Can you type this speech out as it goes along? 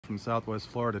from Southwest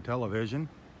Florida Television.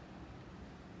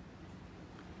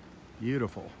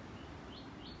 Beautiful,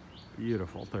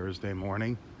 beautiful Thursday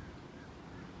morning.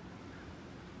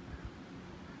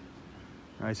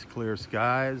 Nice clear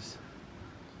skies.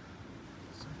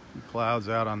 Some clouds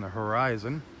out on the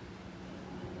horizon.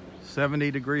 70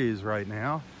 degrees right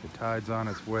now. The tide's on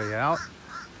its way out.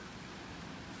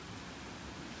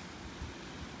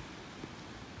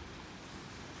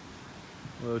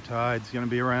 Low tide's going to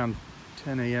be around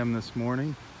 10 a.m. this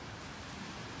morning.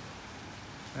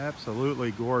 Absolutely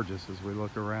gorgeous as we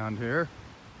look around here.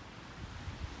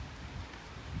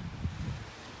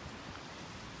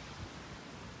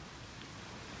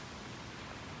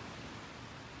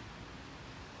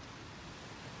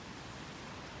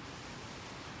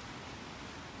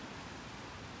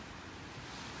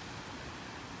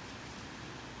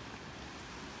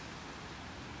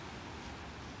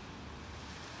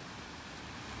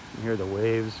 You hear the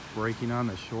waves breaking on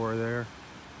the shore there.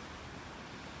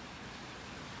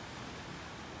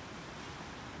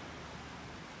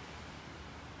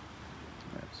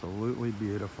 Absolutely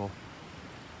beautiful.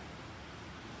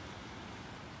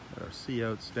 Got our sea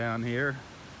oats down here.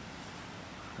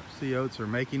 Our sea oats are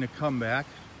making a comeback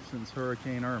since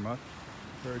Hurricane Irma.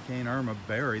 Hurricane Irma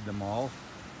buried them all.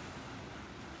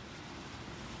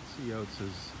 Sea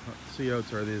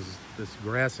oats are this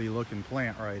grassy looking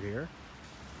plant right here.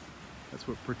 That's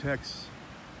what protects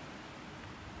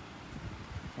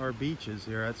our beaches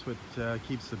here. That's what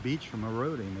keeps the beach from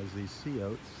eroding, is these sea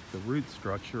oats, the root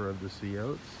structure of the sea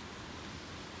oats.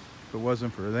 If it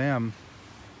wasn't for them,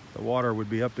 the water would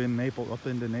be up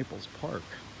into Naples Park.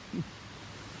 You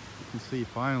can see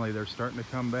finally they're starting to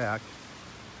come back.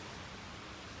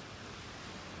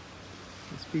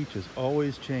 This beach is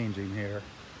always changing here.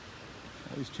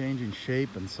 Always changing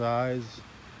shape and size.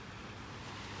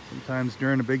 Sometimes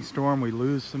during a big storm we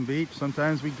lose some beach,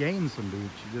 sometimes we gain some beach.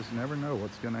 You just never know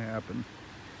what's going to happen.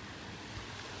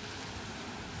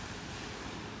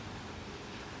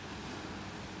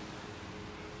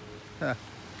 Huh.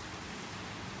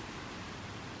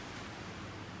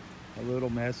 A little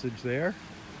message there.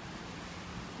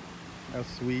 How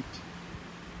sweet.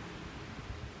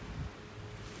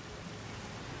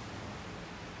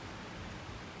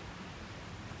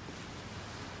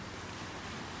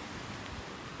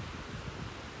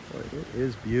 It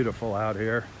is beautiful out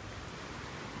here.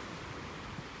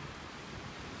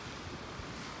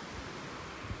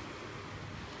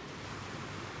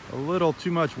 A little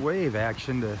too much wave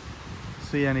action to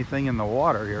see anything in the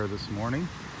water here this morning.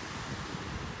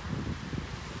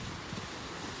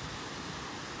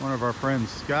 One of our friends,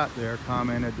 Scott, there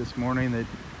commented this morning that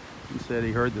he said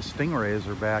he heard the stingrays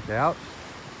are back out.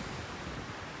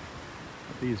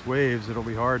 With these waves, it'll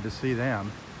be hard to see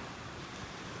them.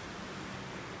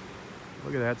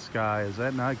 Look at that sky. Is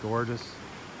that not gorgeous?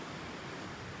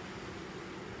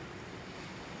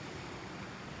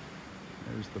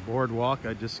 There's the boardwalk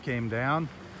I just came down.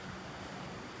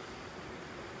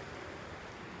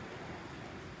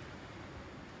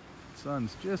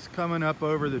 Sun's just coming up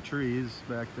over the trees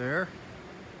back there.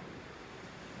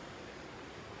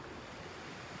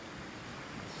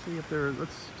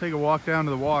 Let's take a walk down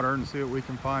to the water and see what we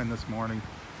can find this morning.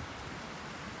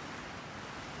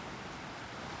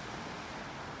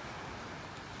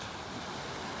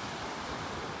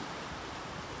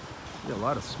 See a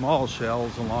lot of small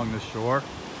shells along the shore.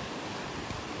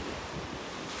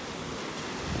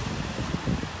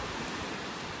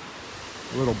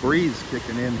 A little breeze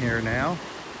kicking in here now.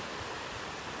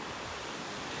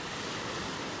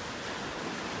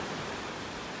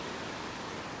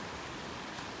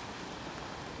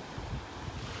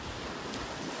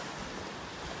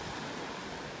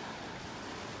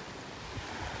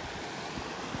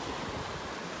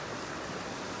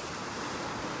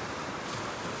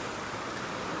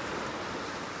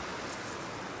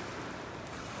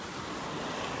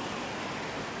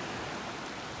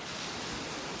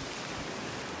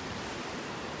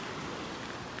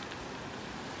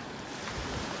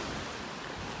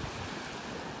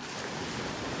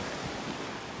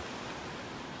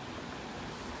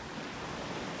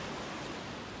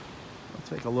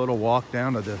 Take a little walk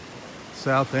down to the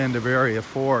south end of Area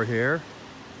 4 here.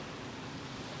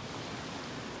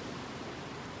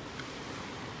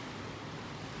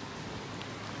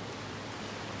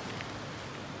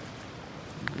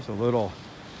 There's a little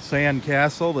sand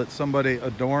castle that somebody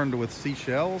adorned with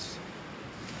seashells.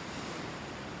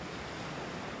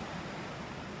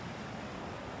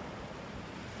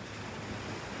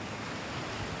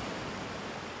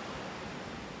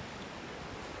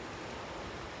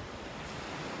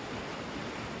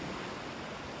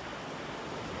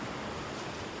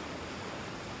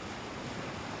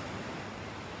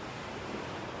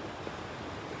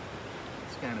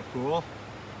 kind of cool.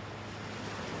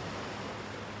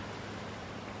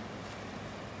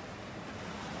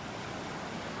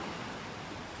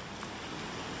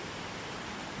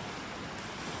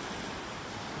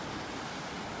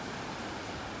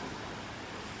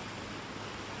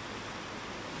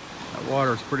 That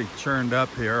water's pretty churned up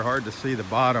here. Hard to see the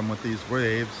bottom with these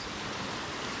waves.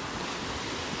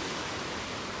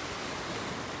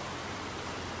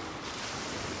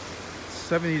 It's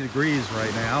 70 degrees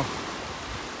right now.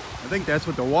 I think that's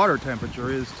what the water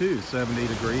temperature is too, 70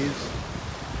 degrees.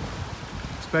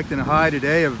 Expecting a high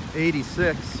today of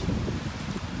 86.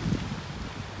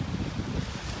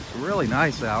 It's really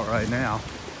nice out right now.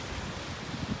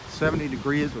 70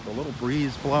 degrees with a little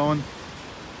breeze blowing.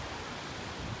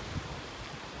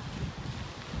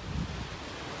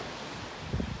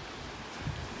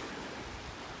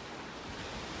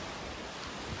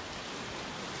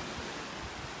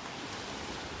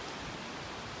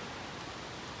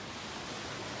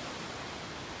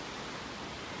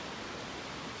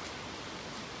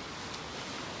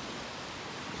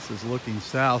 This is looking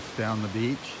south down the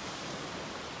beach.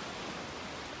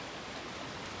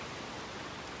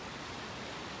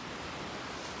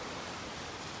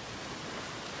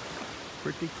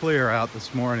 Pretty clear out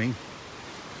this morning.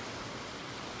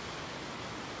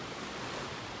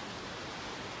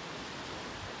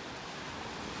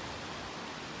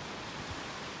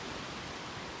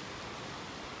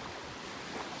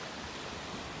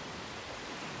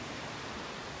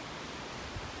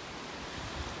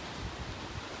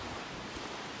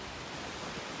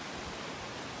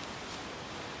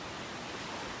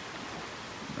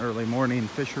 Early morning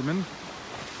fishermen.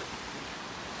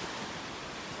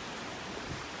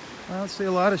 I don't see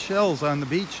a lot of shells on the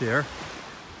beach here.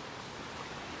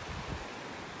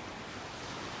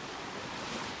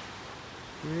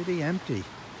 Pretty empty.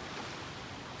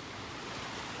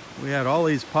 We had all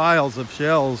these piles of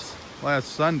shells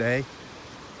last Sunday.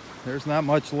 There's not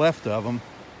much left of them.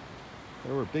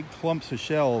 There were big clumps of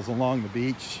shells along the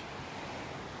beach.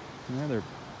 Now they're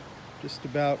just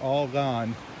about all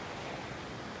gone.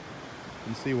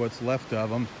 You can see what's left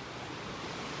of them.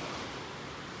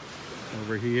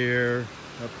 Over here,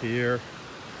 up here.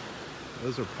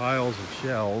 Those are piles of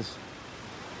shells.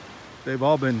 They've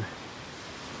all been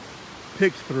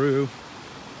picked through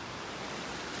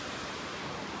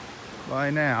by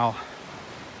now.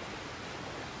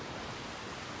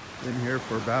 Been here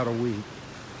for about a week.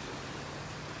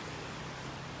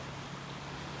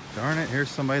 Darn it, here's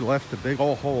somebody left a big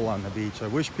old hole on the beach. I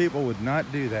wish people would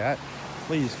not do that.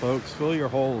 Please, folks, fill your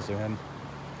holes in.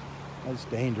 That's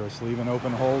dangerous, leaving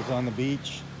open holes on the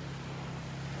beach.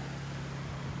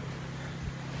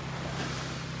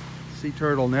 Sea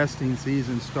turtle nesting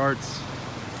season starts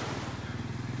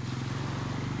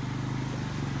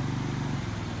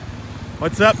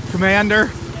What's up, Commander?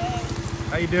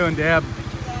 How you doing, Deb?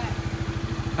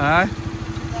 Huh?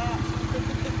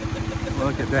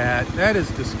 Look at that. That is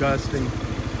disgusting.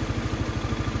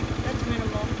 That's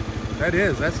minimal. That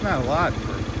is. That's not a lot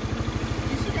for... Did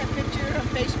you see that picture on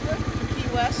Facebook from Key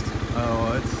West?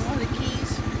 Oh, it's... One of the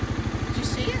keys. Did you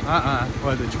see it?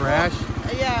 What, the trash?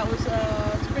 Well, yeah, it was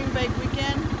spring break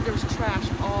weekend. There was trash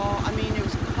all... I mean, it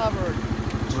was covered.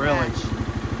 Trash. Really?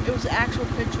 It was an actual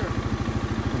picture.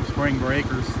 From spring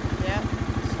breakers. Yeah.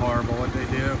 It's horrible what they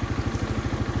do.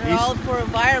 They're all for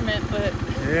environment, but...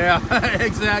 Yeah,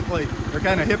 exactly. They're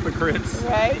kind of hypocrites.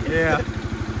 Right? Yeah. Gosh.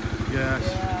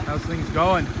 Yeah. How's things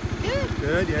going? Good.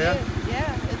 Good, yeah? Good.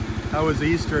 Yeah. How was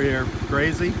Easter here?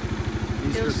 Crazy?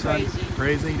 Easter It was crazy.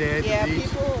 Crazy day at Yeah, the beach?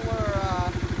 people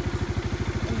were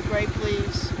in the grape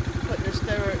leaves, putting their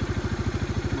stir.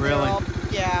 Really? All,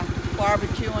 yeah,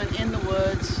 barbecuing in the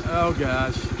woods. Oh,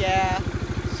 gosh. Yeah.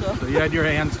 So you had your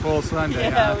hands full Sunday,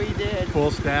 yeah, huh? we did.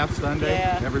 Full staff Sunday?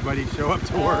 Yeah. Everybody show up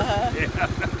to work? Yeah.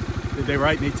 Did they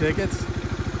write any tickets?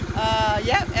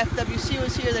 Yeah, FWC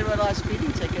was here. They wrote a lot of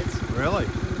speeding tickets. Really?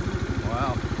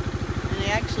 Wow. And they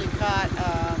actually caught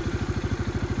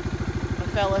a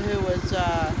fella who was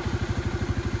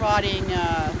frauding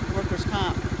workers'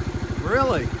 comp.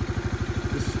 Really?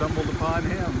 Just stumbled upon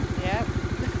him. Yep.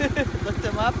 Looked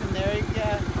him up, and there you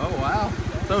go. Oh, wow.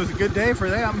 So it was a good day for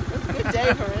them. It was a good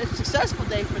day for it. A successful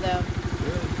day for them.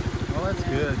 Good. Well, that's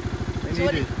good. They So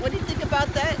what do you think about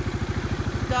that?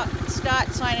 Scott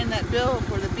signing that bill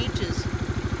for the beaches,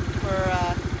 for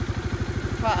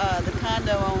the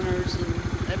condo owners and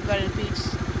everybody on the beach.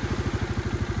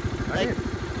 Like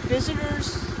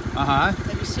visitors.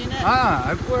 Have you seen it?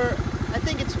 Where I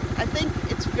think it's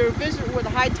for a visitor where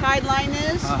the high tide line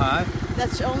is.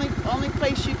 That's the only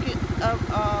place you can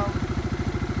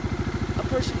a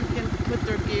person can put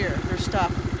their gear, their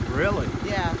stuff. Really?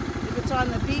 Yeah. it's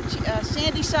on the beach,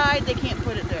 sandy side, they can't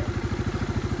put it there.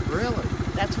 Really?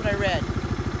 That's what I read.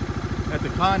 At the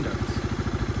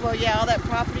condos? Well, yeah, all that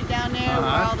property down there where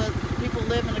all the people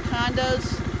live in the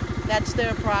condos, that's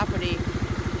their property.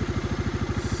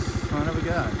 Son of a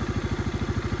gun.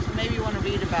 So maybe you want to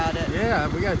read about it. Yeah,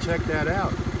 we got to check that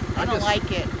out. I don't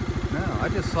like it. No, I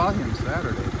just saw him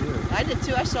Saturday, too. I did,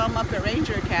 too. I saw him up at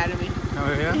Ranger Academy.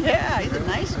 Oh, yeah? Yeah, he's a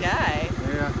nice guy.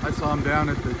 Yeah, I saw him down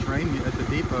at the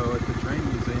depot at the train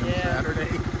museum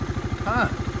Saturday. Huh.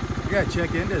 We got to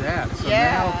check into that.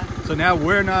 So now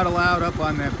we're not allowed up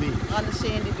on that beach. On the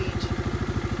sandy beach.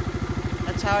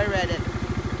 That's how I read it.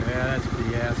 Yeah, that's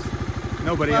BS.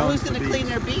 Nobody owns the beach. Well, who's going to clean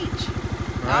their beach?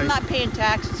 Right. I'm not paying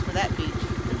taxes for that beach.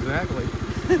 Exactly.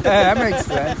 Yeah, that makes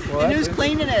sense. Well, and who's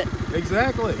cleaning it?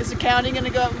 Exactly. Is the county going to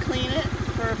go up and clean it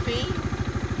for a fee?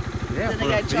 Yeah, then they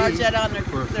got to charge that on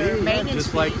their maintenance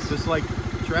fees. Just like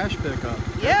trash pickup.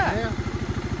 Yeah.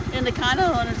 And the condo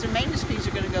owners, their maintenance fees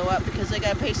are going to go up because they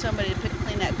got to pay somebody to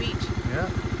clean that beach. Yeah.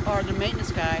 Or the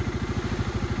maintenance guy.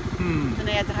 Then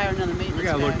they have to hire another maintenance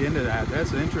guy. We got to look into that.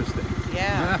 That's interesting.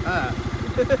 Yeah.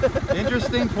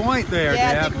 Interesting point there,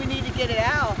 Yeah, Deb. I think we need to get it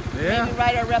out. Yeah. Maybe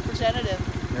write our representative.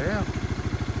 Yeah.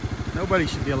 Nobody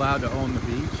should be allowed to own the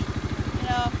beach. You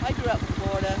know, I grew up in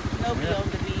Florida. Nobody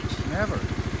owned the beach. Never.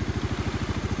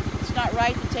 It's not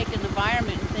right to take an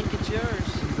environment and think it's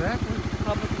yours. Exactly.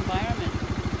 Public environment.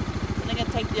 Are they going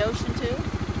to take the ocean too?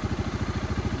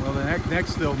 Well, the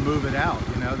next they'll move it out.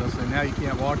 You know, they'll say now you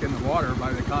can't walk in the water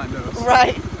by the condos.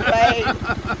 Right, right.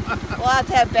 We'll have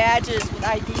to have badges with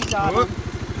IDs on them.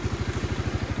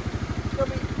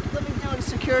 They'll be doing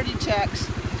security checks.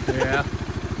 Yeah.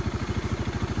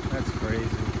 That's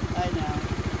crazy. I know.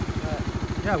 But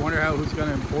yeah, I wonder who's going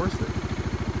to enforce it.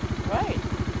 Right.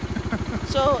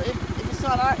 So if it's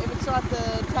not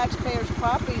the taxpayers'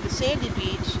 property, the sandy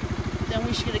beach, then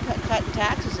we should get cut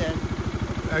taxes in.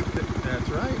 That's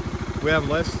right. We have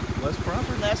less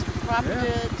property. Less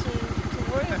property to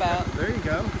worry about. There you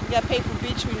go. You got to pay for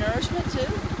beach renourishment too.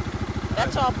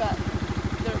 That's all about.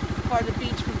 They're part of the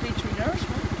beach for beach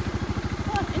renourishment.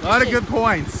 Huh, a lot of good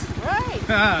points. Right.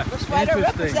 Let's write our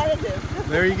representative.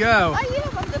 There you go. I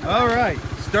am. All right.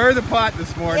 Stir the pot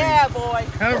this morning. Yeah, boy.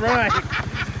 All right.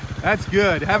 That's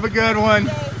good. Have a good one.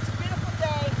 It's a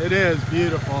beautiful day. It is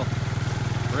beautiful.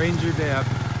 Ranger Deb.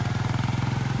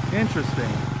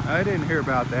 Interesting. I didn't hear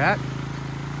about that.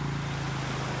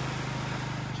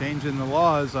 Changing the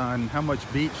laws on how much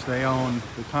beach they own,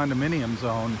 the condominiums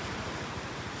own.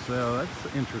 So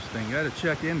that's interesting. Got to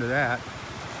check into that.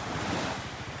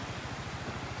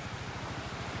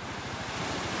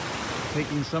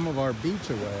 Taking some of our beach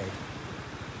away.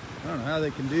 I don't know how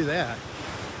they can do that.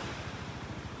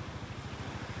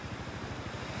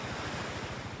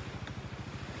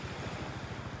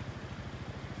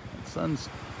 The sun's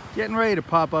getting ready to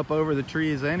pop up over the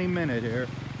trees any minute here.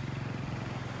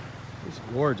 It's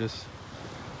gorgeous.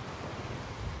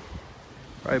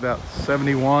 Probably about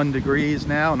 71 degrees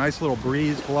now. Nice little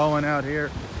breeze blowing out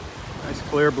here. Nice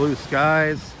clear blue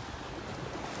skies.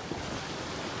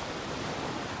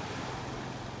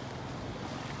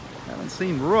 Haven't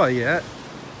seen Roy yet.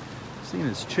 Seen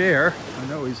his chair. I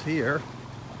know he's here.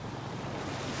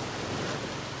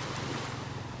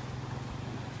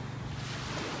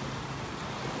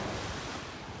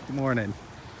 Good morning.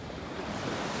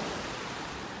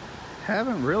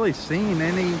 Haven't really seen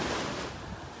any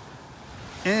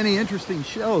interesting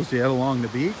shows yet along the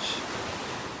beach.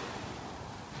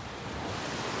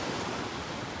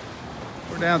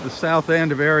 We're down at the south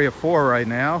end of Area 4 right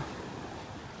now.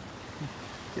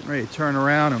 Getting ready to turn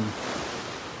around and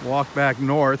walk back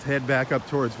north, head back up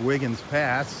towards Wiggins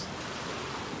Pass.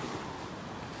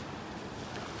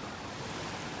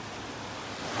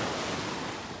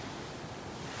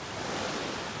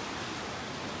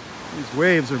 These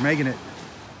waves are making it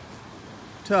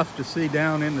tough to see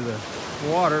down into the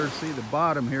water, see the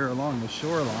bottom here along the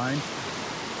shoreline.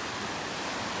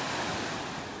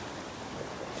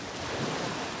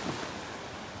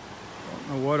 Don't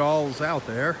know what all's out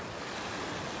there.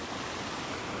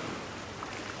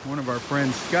 One of our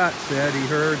friends, Scott, said he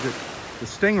heard that the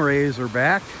stingrays are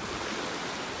back.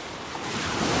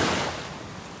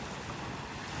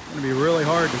 It's going to be really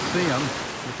hard to see them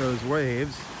with those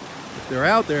waves. If they're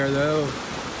out there, though,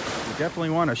 you definitely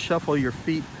want to shuffle your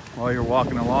feet while you're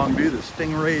walking along. Do the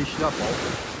stingray shuffle.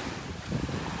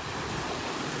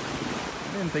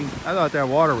 I thought that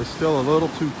water was still a little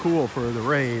too cool for the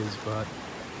rays, but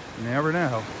you never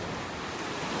know.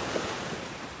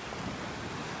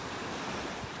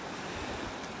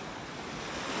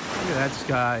 Look at that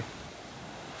sky.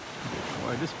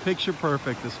 Boy, just picture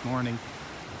perfect this morning.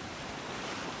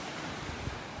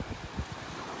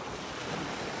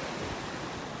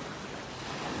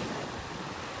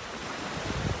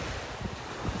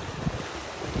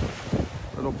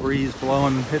 breeze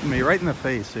blowing, hitting me right in the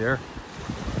face here.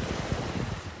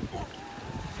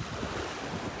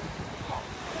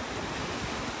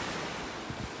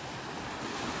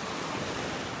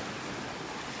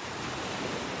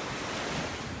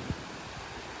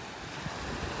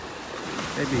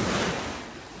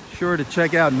 Be sure to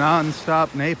check out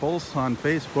Nonstop Naples on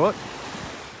Facebook.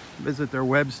 Visit their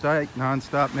website,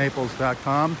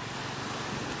 nonstopnaples.com.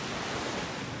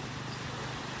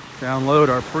 Download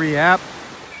our free app.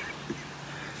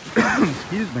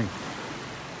 Excuse me.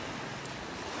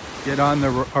 Get on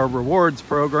our rewards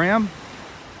program.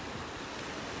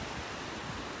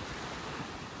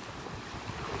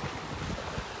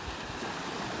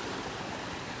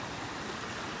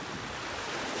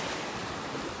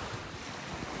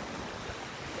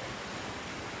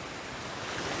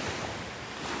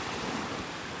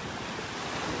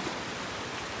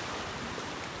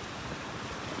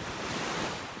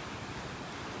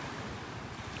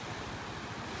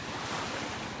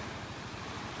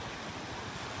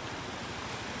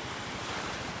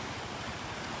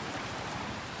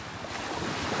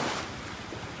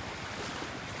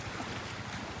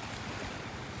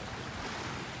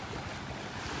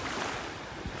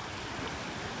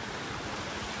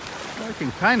 I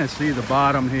can kind of see the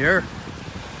bottom here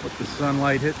with the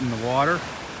sunlight hitting the water.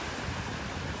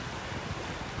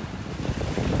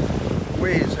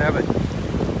 Waves have it,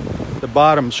 the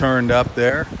bottom churned up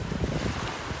there.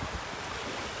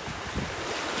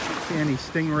 Don't see any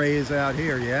stingrays out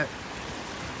here yet.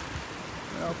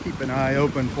 I'll keep an eye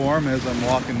open for them as I'm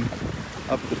walking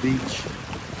up the beach.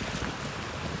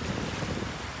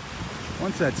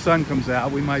 Once that sun comes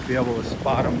out, we might be able to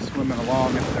spot them swimming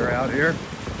along if they're out here.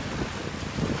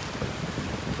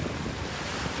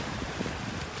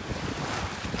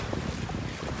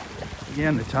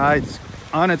 Again, the tide's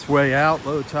on its way out.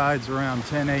 Low tide's around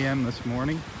 10 a.m. this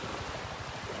morning.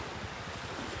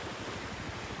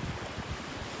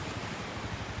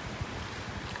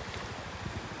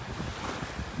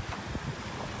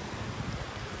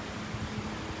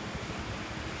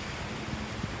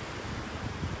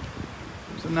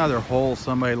 There's another hole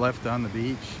somebody left on the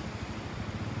beach.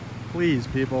 Please,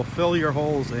 people, fill your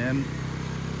holes in.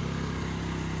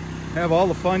 Have all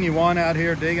the fun you want out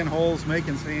here digging holes,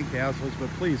 making sandcastles, but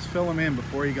please fill them in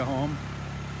before you go home.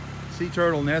 Sea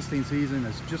turtle nesting season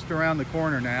is just around the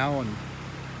corner now, and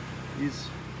these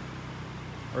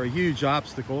are a huge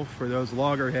obstacle for those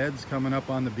loggerheads coming up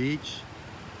on the beach.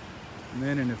 And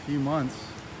then in a few months,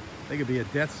 they could be a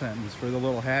death sentence for the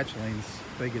little hatchlings.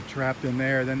 If they get trapped in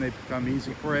there, then they become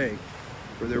easy prey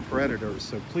for their predators.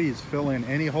 So please fill in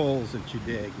any holes that you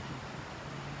dig.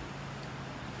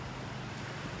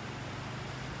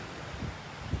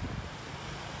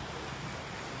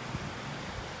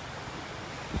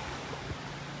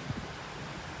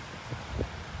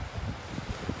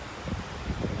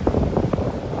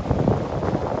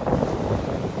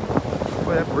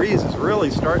 That breeze is really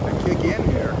starting to kick in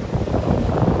here.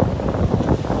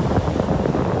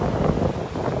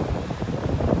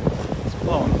 It's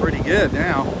blowing pretty good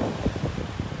now.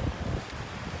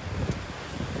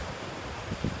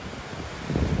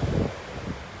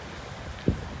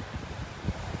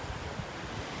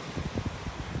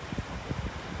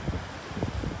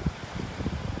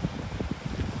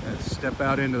 Let's step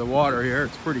out into the water here.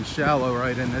 It's pretty shallow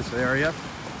right in this area,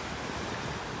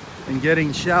 and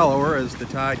getting shallower as the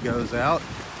tide goes out.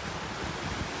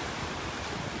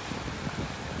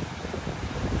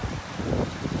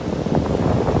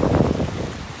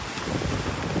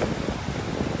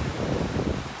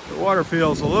 The water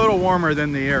feels a little warmer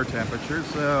than the air temperature,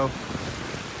 so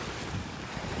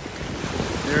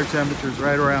the air temperature is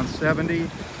right around 70,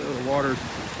 so the water's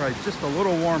probably just a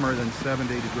little warmer than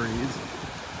 70 degrees.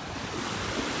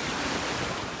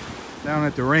 Down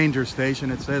at the ranger station,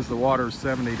 it says the water is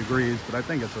 70 degrees, but I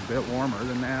think it's a bit warmer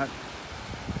than that.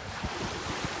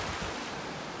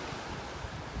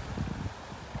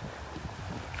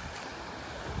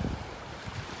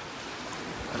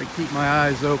 Gotta keep my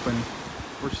eyes open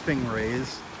for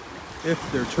stingrays,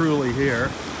 if they're truly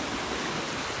here.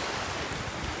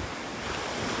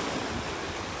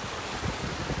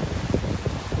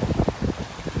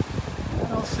 I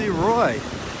don't see Roy.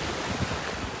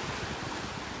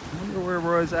 Where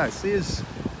Roy's at. I see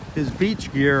his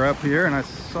beach gear up here, and I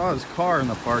saw his car in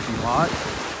the parking lot.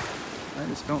 I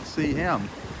just don't see him.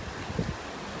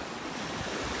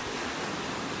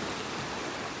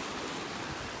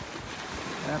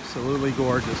 Absolutely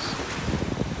gorgeous.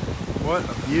 What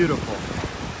a beautiful,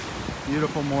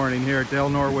 beautiful morning here at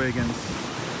Delnor-Wiggins.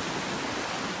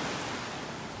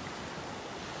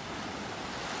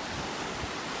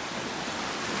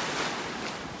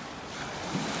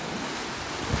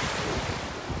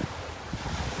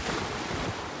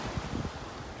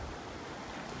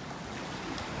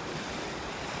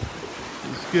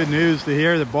 good news to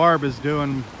hear that Barb is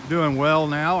doing well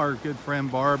now. Our good friend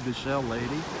Barb, the shell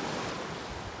lady.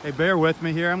 Hey, bear with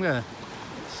me here. I'm gonna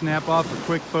snap off a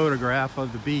quick photograph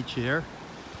of the beach here.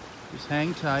 Just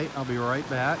hang tight. I'll be right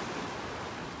back.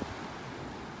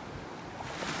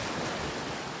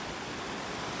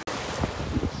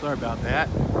 Sorry about that.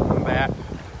 I'm back.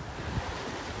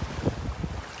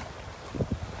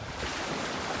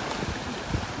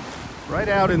 Right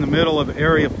out in the middle of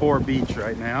Area 4 beach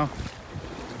right now.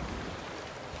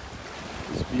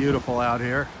 It's beautiful out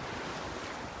here.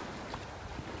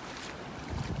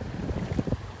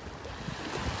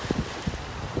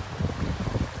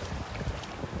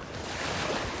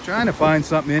 Trying to find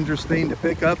something interesting to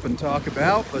pick up and talk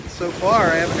about, but so far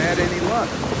I haven't had any luck.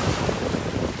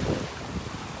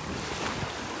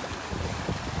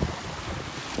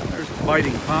 There's a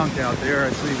fighting conch out there. I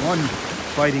see one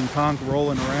fighting conch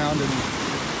rolling around, and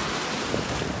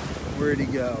where'd he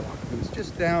go? He was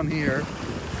just down here.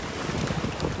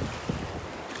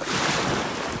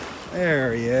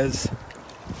 There he is.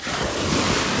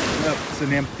 Yep, it's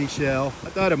an empty shell. I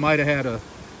thought it might have had a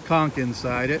conch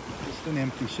inside it. Just an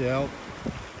empty shell.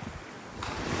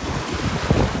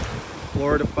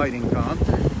 Florida fighting conch.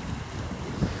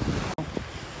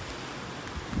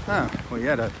 Huh, we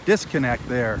had a disconnect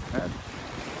there.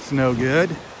 That's no good.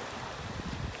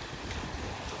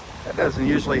 That doesn't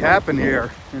usually happen here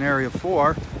in Area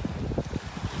 4.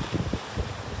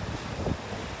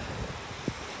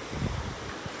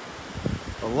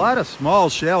 A lot of small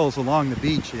shells along the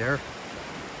beach here.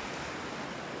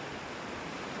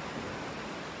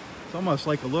 It's almost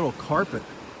like a little carpet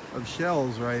of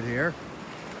shells right here.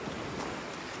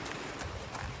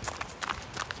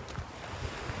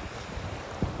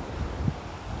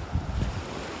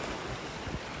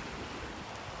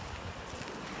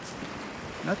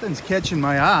 Nothing's catching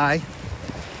my eye.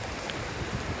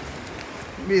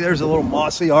 Maybe there's a little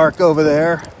mossy arc over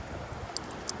there.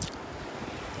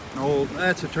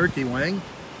 That's a turkey wing.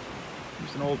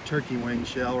 There's an old turkey wing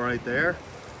shell right there.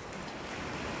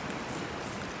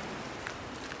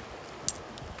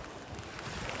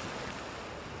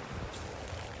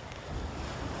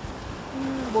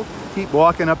 We'll keep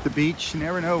walking up the beach. You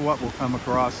never know what we'll come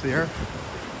across here.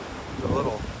 A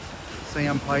little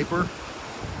sandpiper.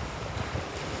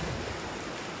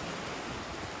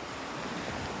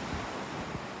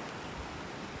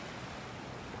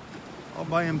 All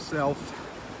by himself.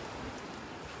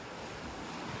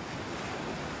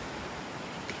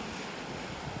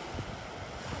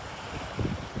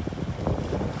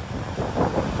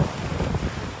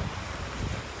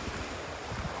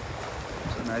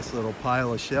 There's a nice little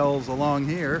pile of shells along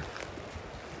here.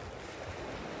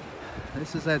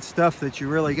 This is that stuff that you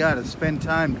really got to spend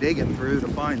time digging through to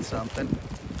find something.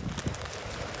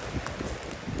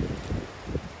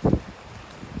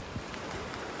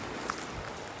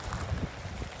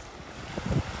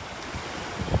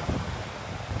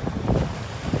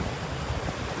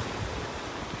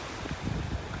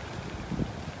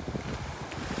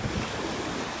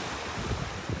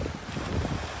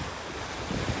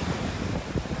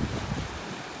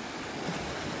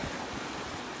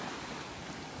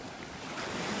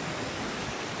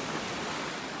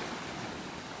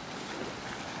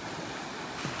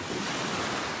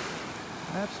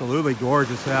 Absolutely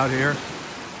gorgeous out here.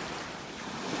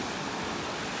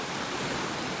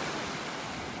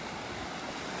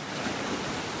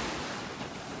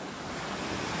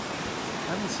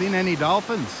 Haven't seen any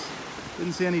dolphins.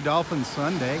 Didn't see any dolphins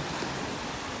Sunday.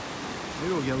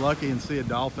 Maybe we'll get lucky and see a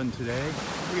dolphin today.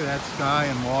 Look at that sky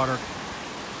and water.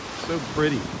 So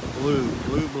pretty. Blue,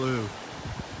 blue, blue.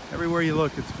 Everywhere you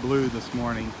look, it's blue this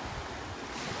morning.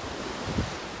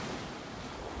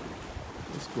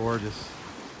 It's gorgeous.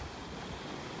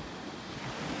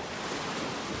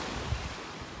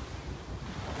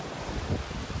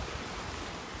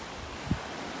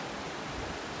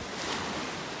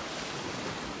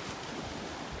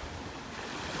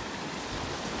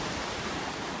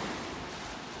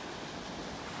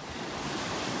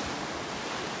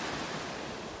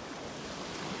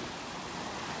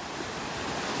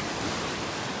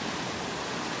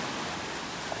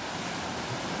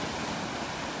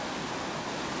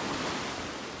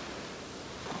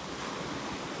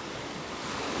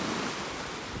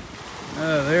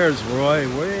 There's Roy,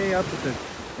 way up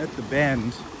at the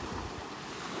bend.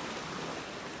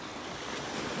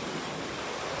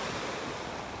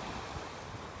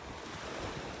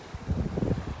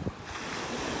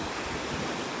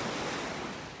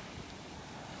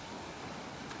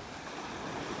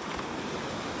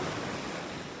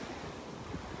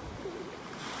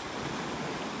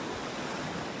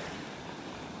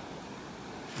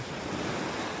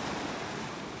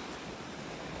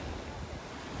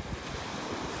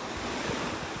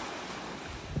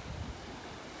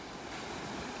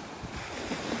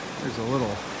 There's a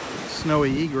little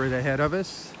snowy egret ahead of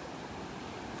us.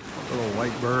 A little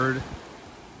white bird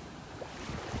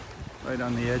right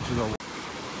on the edge of the...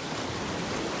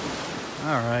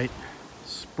 All right,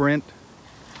 Sprint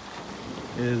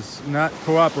is not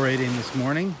cooperating this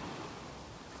morning.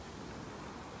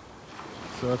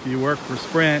 So if you work for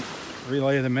Sprint,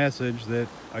 relay the message that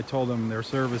I told them their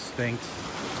service stinks.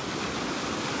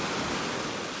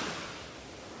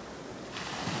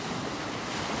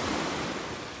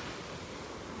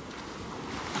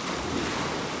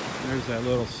 There's that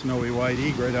little snowy white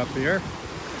egret up here.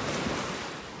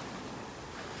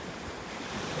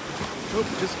 Oop,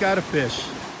 just got a fish.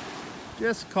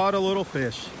 Just caught a little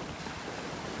fish.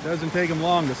 Doesn't take them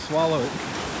long to swallow it.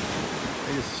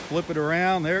 They just flip it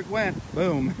around. There it went.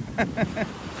 Boom.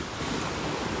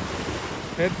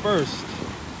 Head first.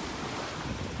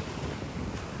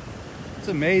 It's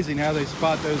amazing how they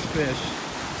spot those fish.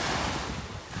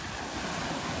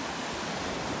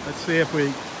 Let's see if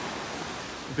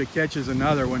it catches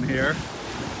another one here.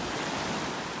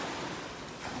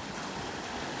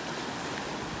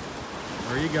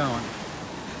 Where are you going?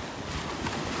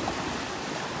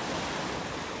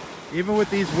 Even with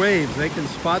these waves, they can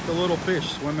spot the little fish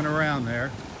swimming around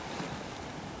there.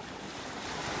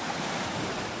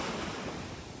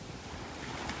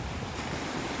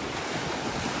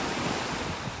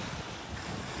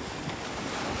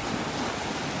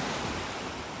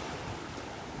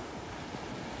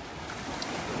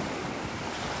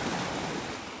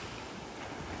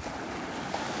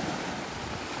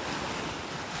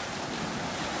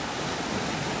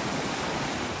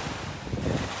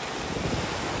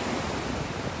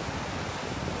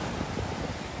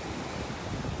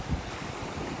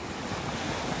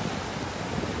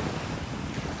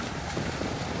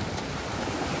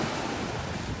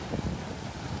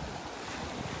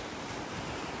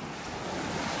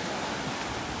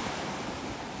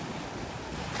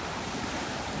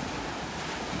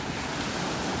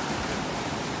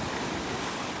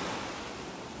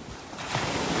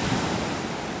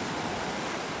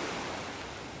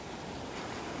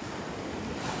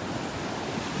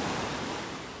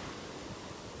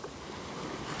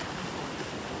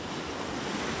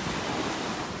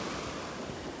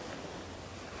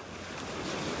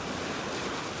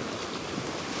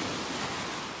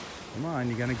 Come on,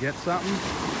 you gonna get something?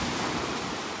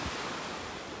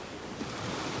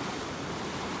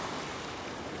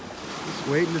 Just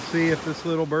waiting to see if this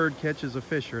little bird catches a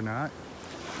fish or not.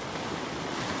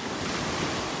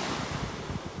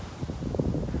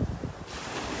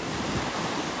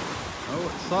 Oh,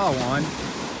 it saw one.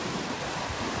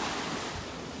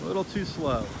 A little too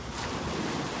slow.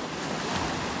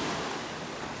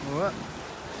 What?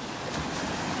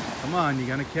 Come on, you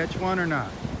gonna catch one or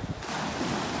not?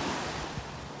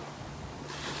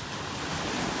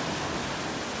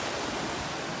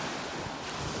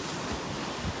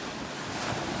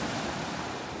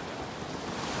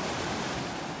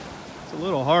 It's a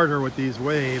little harder with these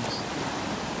waves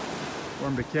for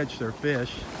them to catch their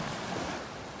fish.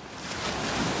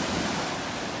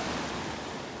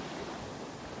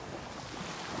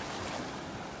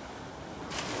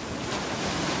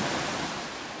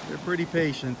 They're pretty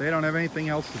patient. They don't have anything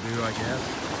else to do, I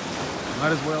guess.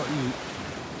 Might as well eat.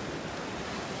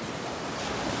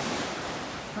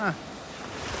 Huh.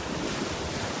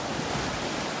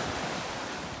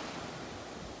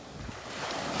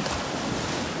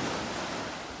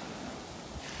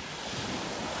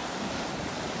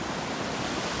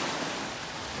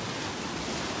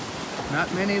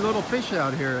 Not many little fish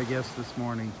out here, I guess, this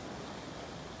morning.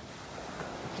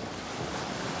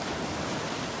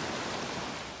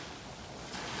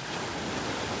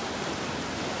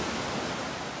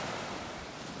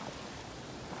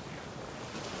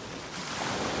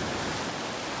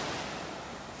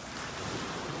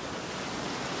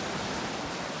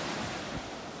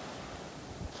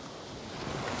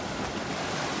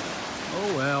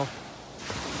 Oh well.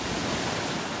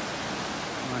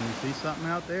 Come on, you see something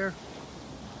out there?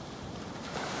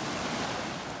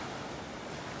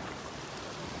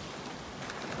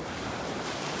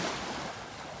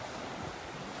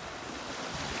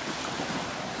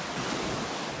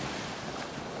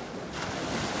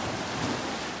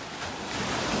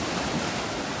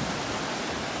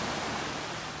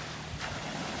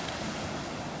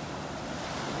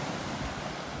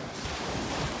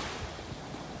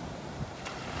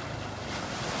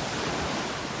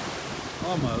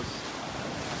 Almost.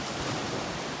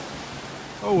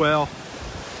 Oh well.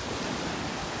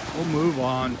 We'll move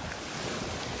on.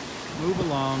 Move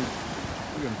along. Look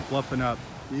at them fluffing up.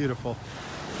 Beautiful.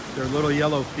 Their little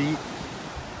yellow feet.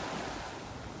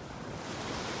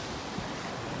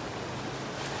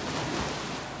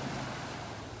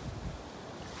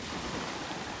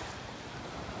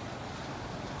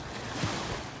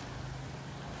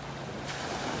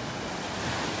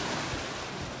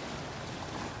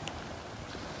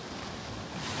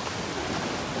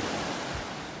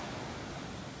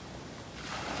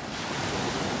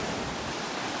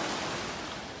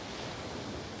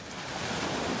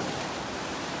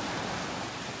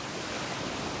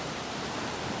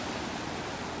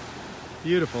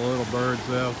 Beautiful little birds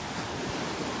though.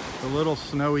 The little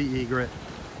snowy egret.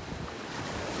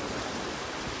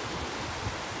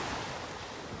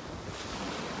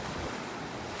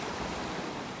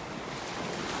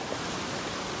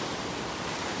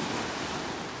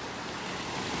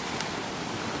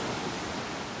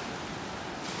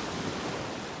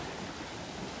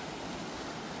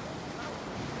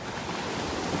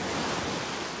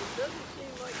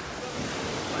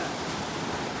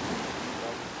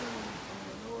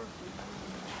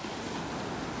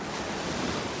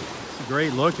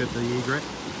 Great look at the egret.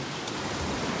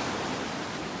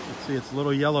 Let's see its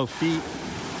little yellow feet.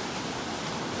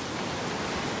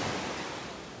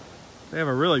 They have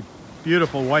a really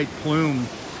beautiful white plume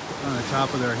on the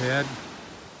top of their head.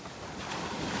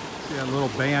 See that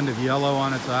little band of yellow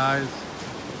on its eyes.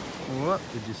 Whoop,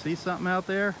 did you see something out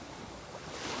there?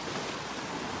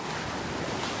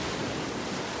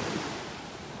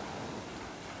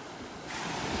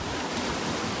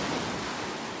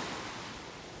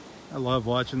 I love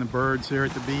watching the birds here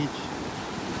at the beach.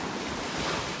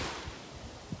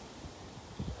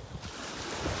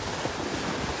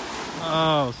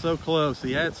 Oh, so close.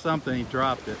 He had something, he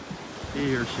dropped it.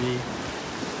 He or she.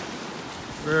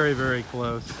 Very, very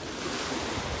close.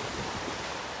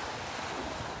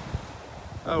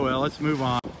 Oh well, let's move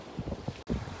on.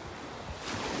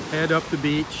 Head up the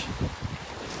beach.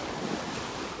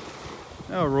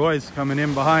 Oh, Roy's coming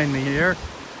in behind me here.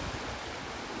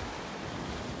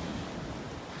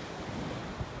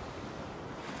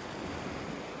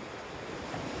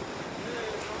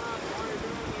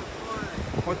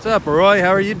 What's up, Roy? How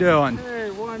are you doing? Hey,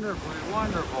 wonderful,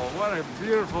 wonderful. What a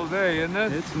beautiful day, isn't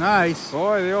it? It's nice.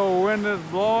 Boy, the old wind is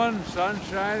blowing, sun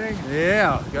shining.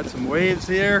 Yeah, got some waves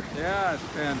here. Yeah, it's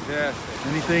fantastic.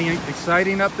 Anything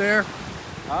exciting up there?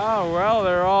 Oh, well,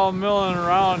 they're all milling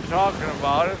around talking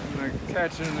about it and they're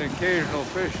catching an occasional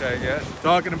fish, I guess.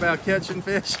 Talking about catching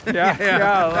fish?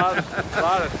 Yeah, a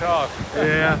lot of talk.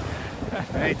 Yeah.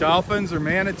 Any dolphins or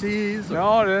manatees?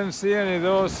 No, didn't see any of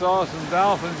those. Saw some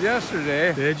dolphins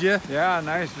yesterday. Did you? Yeah,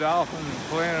 nice dolphins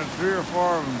playing, 3 or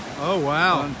 4 of them. Oh,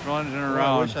 wow. Plunging Well,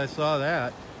 around. I wish I saw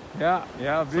that. Yeah,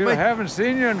 beautiful. I haven't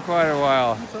seen you in quite a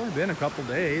while. It's only been a couple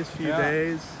days, few Yeah.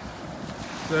 days.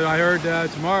 So I heard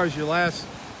tomorrow's your last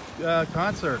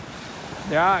concert.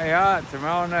 Yeah,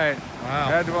 tomorrow night. Wow.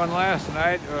 Had one last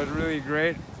night. It was really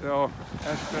great. So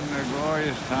that's been a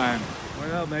glorious time.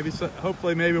 Well, maybe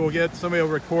hopefully we'll get somebody will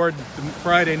record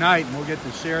Friday night and we'll get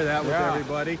to share that with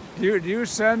everybody. Do you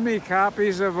send me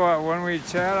copies of when we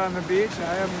chat on the beach?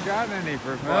 I haven't gotten any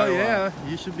for quite a while. Yeah,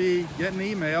 you should be getting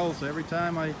emails every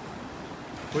time I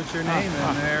put your name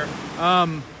in there.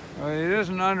 Well, it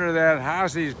isn't under that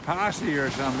Haase's posse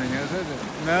or something, is it?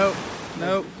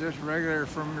 Nope. Just regular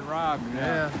from Robb.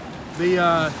 Yeah.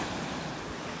 The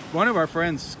one of our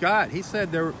friends, Scott, he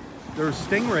said there were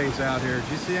stingrays out here. Did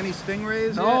you see any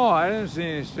stingrays No, yet? I didn't see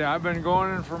any. I've been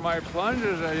going in for my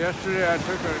plunges. Yesterday I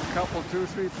took a couple, 2,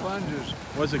 3 plunges.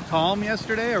 Was it calm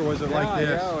yesterday or was it like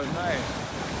this? Yeah, it was nice.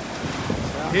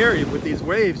 Yeah. Here, with these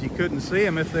waves, you couldn't see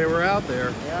them if they were out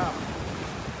there. Yeah.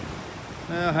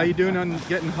 How you doing on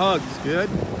getting hugs? Good?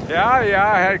 Yeah,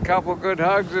 I had a couple good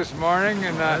hugs this morning,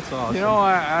 and that's awesome. You know,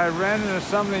 I ran into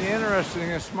something interesting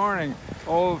this morning.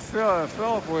 Old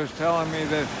Philip was telling me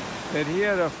that he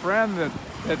had a friend that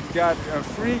got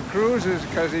free cruises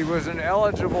because he was an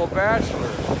eligible bachelor.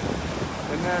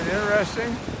 Isn't that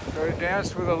interesting? So he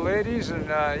danced with the ladies, and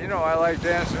you know, I like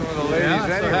dancing with the ladies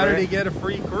anyway. So how did he get a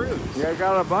free cruise? Yeah,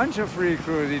 got a bunch of free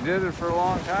cruises. He did it for a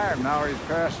long time. Now he's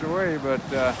passed away, but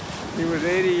he was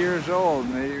 80 years old,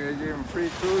 and they gave him free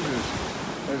cruises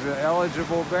as an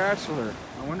eligible bachelor.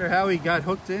 I wonder how he got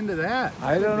hooked into that.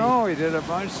 I don't know. He did a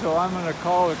bunch, so I'm going to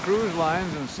call the cruise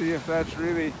lines and see if that's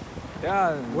really,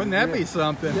 Wouldn't that be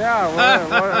something? Yeah,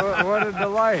 what a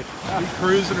delight. Be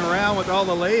cruising around with all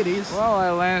the ladies. Well, I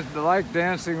like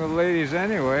dancing with ladies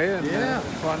anyway, and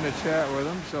it's fun to chat with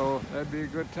them, so that'd be a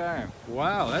good time.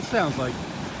 Wow, that sounds like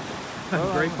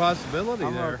a great possibility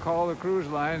I'm there. I'm going to call the cruise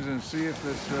lines and see if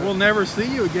this... We'll never see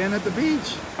you again at the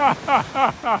beach.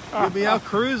 You'll be out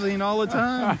cruising all the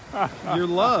time. Your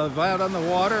love, out on the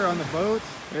water, on the boats.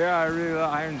 Yeah,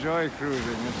 I enjoy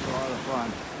cruising. It's a lot of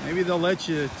fun. Maybe they'll let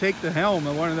you take the helm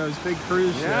of one of those big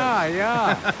cruise ships.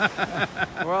 Yeah.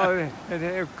 Well,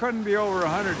 it couldn't be over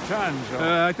 100 tons.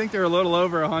 So. I think they're a little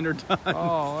over 100 tons. Oh,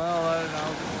 well, I don't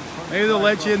know. Maybe they'll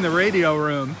let you in the radio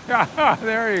room.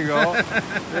 There you go.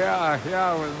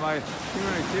 Yeah, with my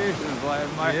communications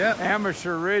license, my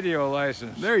amateur radio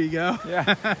license. There you go.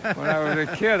 Yeah. When I was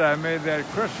a kid, I made that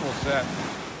crystal set.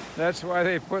 That's why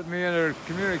they put me into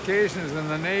communications in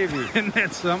the Navy. Isn't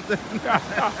that something?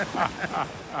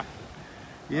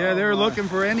 Yeah, they were looking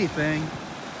for anything.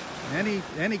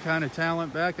 Any kind of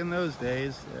talent back in those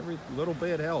days. Every little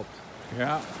bit helped.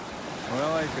 Yeah.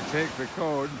 Well, I could take the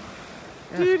code.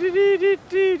 Yeah.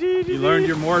 You learned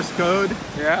your Morse code?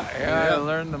 Yeah, I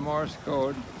learned the Morse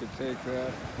code to take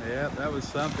that. Yeah, that was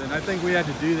something. I think we had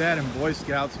to do that in Boy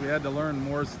Scouts. We had to learn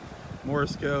Morse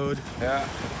code. Yeah.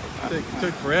 It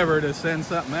took forever to send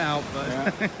something out, but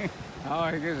yeah. Now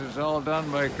I guess it's all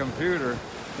done by computer.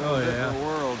 Oh yeah. Different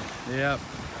world. Yeah.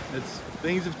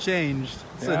 Things have changed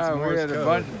since Yeah, Morse we had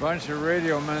code. a bunch of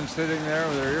radio men sitting there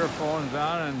with their earphones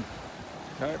on and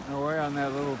typing away on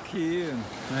that little key, and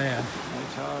yeah,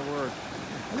 that's how it worked.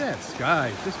 Look at that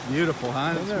sky, just beautiful,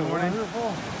 huh? Isn't This it morning.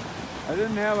 wonderful? I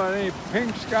didn't have any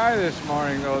pink sky this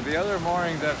morning though. The other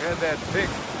mornings I've had that pink,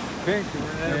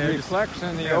 and it reflects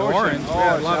in the ocean. Orange. Oh, We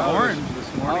had a it's lot of out orange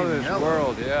this morning. Out of this yellow.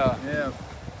 world, yeah. Yeah.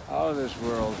 Out of this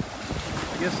world.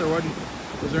 I guess there wasn't.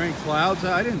 Was there any clouds?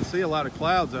 I didn't see a lot of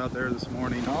clouds out there this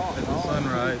morning at the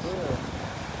sunrise.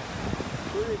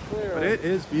 Pretty clear. But it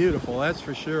is beautiful, that's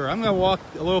for sure. I'm going to walk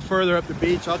a little further up the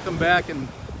beach. I'll come back and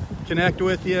connect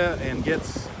with you and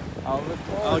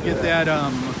I'll get that I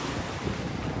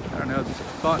don't know,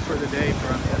 thought for the day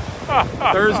from you.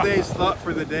 Thursday's thought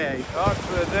for the day. Thought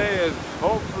for the day is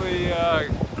hopefully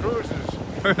cruises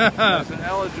as an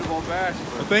eligible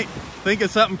bachelor. Think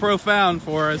of something profound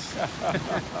for us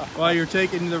while you're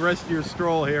taking the rest of your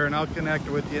stroll here, and I'll connect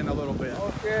with you in a little bit.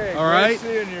 Okay. All right.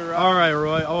 Great seeing you, Rob. All right,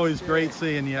 Roy. Always great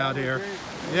seeing you out here.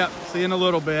 Yep. See you in a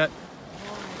little bit.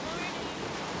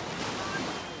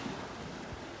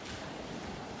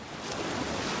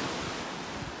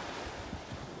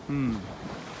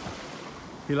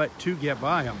 He let two get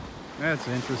by him. That's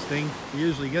interesting. He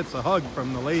usually gets a hug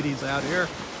from the ladies out here.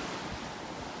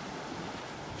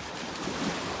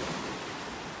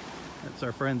 That's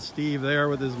our friend Steve there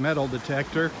with his metal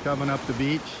detector coming up the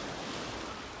beach.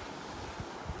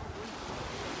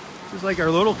 This is like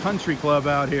our little country club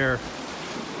out here.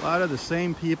 A lot of the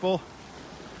same people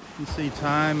you see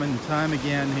time and time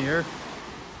again here.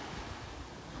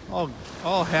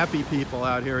 All happy people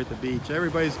out here at the beach.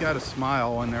 Everybody's got a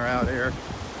smile when they're out here.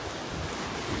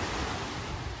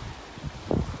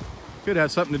 Could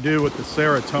have something to do with the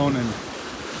serotonin.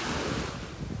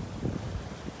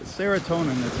 The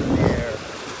serotonin that's in the air.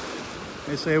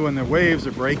 They say when the waves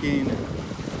are breaking, it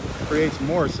creates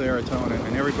more serotonin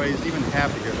and everybody's even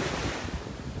happier.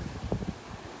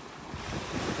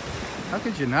 How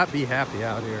could you not be happy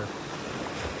out here?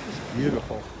 It's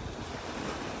beautiful.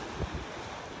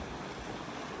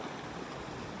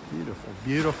 Beautiful,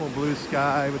 beautiful blue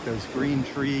sky with those green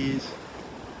trees.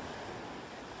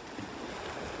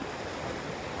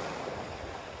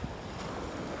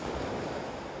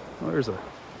 Well, there's a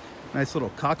nice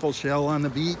little cockle shell on the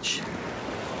beach.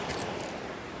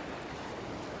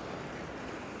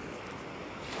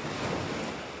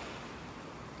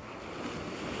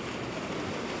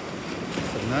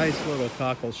 It's a nice little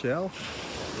cockle shell.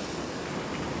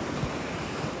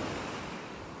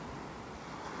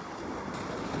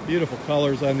 Beautiful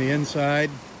colors on the inside.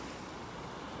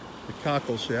 The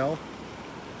cockle shell.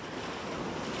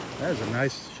 That is a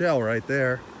nice shell right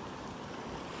there.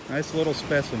 Nice little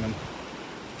specimen.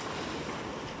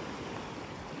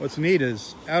 What's neat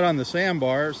is out on the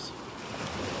sandbars,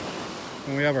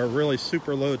 when we have our really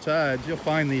super low tides, you'll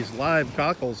find these live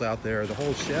cockles out there. The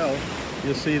whole shell,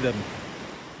 you'll see them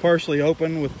partially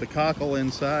open with the cockle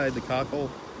inside. The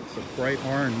cockle, it's a bright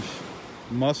orange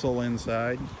muscle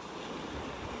inside.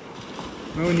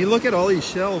 I mean, when you look at all these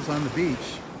shells on the beach,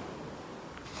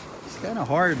 it's kind of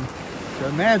hard to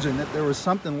imagine that there was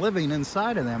something living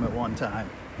inside of them at one time.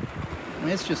 I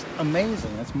mean, it's just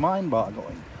amazing. It's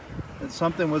mind-boggling that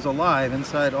something was alive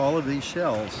inside all of these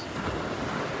shells.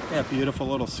 Yeah, beautiful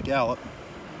little scallop.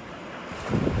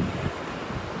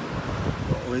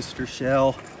 Little oyster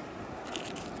shell.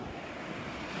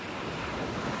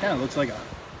 Kind of looks like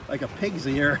a pig's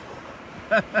ear.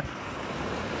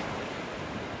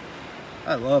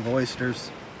 I love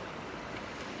oysters.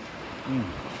 Some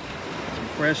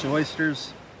fresh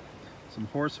oysters, some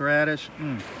horseradish,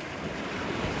 some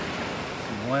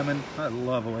lemon. I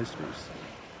love oysters.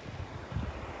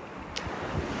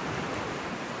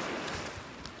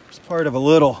 It's part of a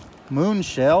little moon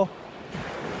shell.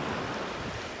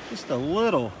 Just a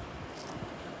little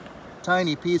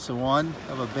tiny piece of one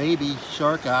of a baby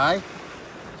shark eye.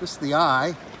 Just the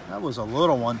eye. That was a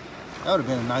little one. That would have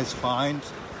been a nice find.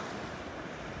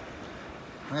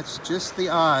 That's just the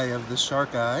eye of the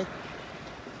shark eye,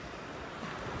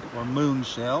 or moon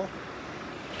shell.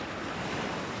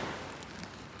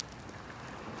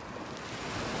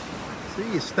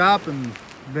 See, you stop and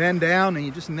bend down and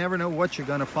you just never know what you're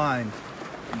gonna find.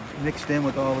 mixed in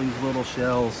with all these little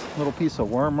shells. Little piece of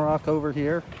worm rock over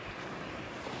here.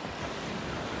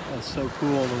 That's so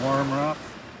cool, the worm rock.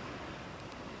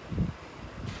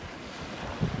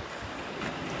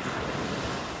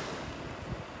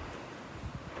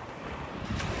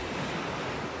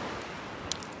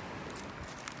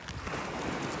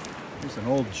 There's an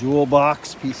old jewel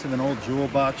box, piece of an old jewel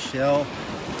box shell.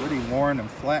 Pretty worn and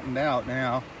flattened out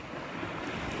now.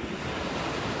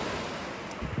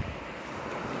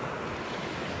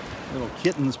 Little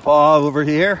kitten's paw over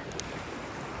here.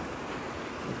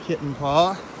 The kitten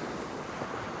paw.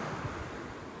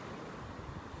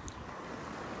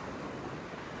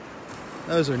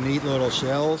 Those are neat little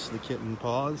shells, the kitten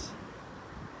paws.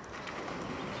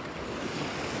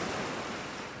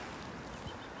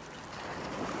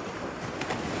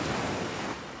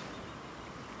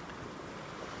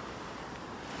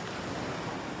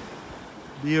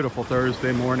 Beautiful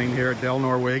Thursday morning here at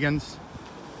Delnor-Wiggins.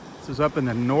 This is up in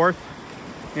the north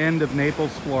end of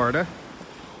Naples, Florida.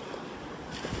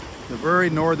 The very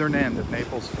northern end of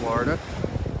Naples, Florida.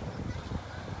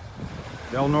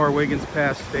 Delnor-Wiggins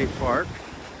Pass State Park.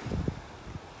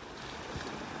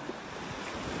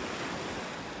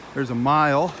 There's a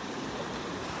mile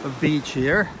of beach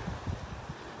here.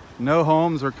 No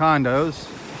homes or condos,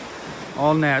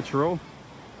 all natural.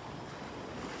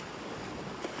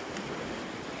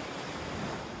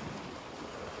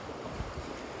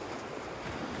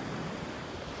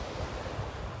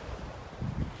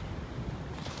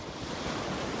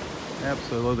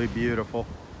 Absolutely beautiful.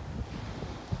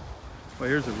 Well,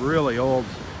 here's a really old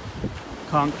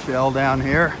conch shell down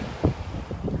here.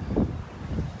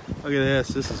 Look at this.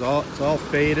 This is all, it's all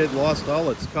faded, lost all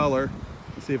its color.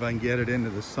 Let's see if I can get it into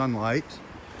the sunlight.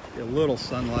 Get a little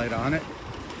sunlight on it.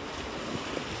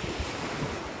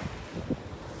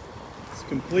 It's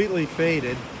completely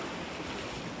faded.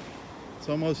 It's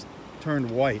almost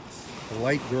turned white, a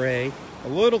light gray. A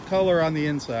little color on the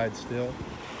inside still.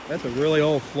 That's a really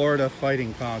old Florida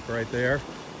fighting conch right there.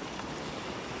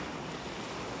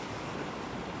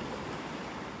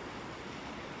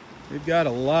 We've got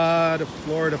a lot of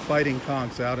Florida fighting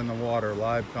conchs out in the water,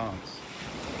 live conchs.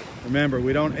 Remember,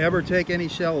 we don't ever take any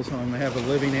shells home that have a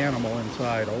living animal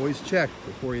inside. Always check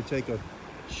before you take a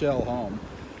shell home.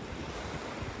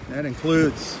 That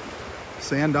includes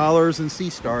sand dollars and sea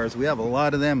stars. We have a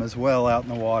lot of them as well out in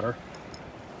the water.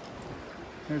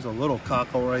 There's a little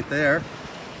cockle right there.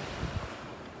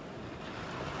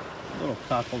 Little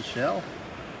cockle shell.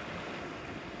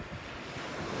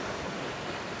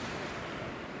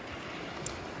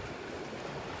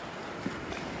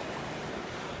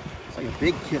 It's like a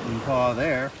big kitten paw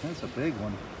there. That's a big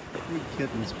one. Big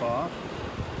kitten's paw.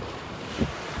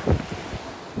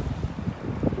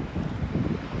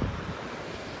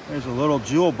 There's a little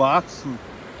jewel box.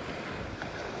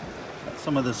 Got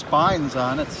some of the spines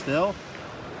on it still.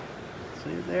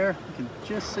 See there? You can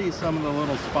just see some of the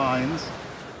little spines.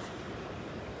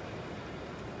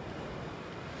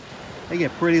 They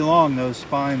get pretty long, those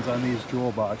spines on these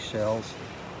jewel box shells.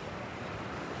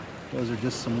 Those are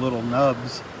just some little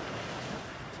nubs.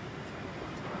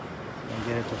 I'll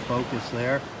get it to focus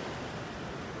there.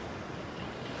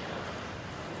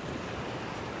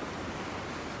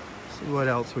 See what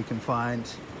else we can find.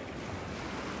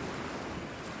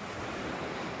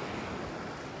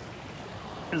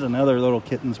 Here's another little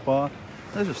kitten's paw.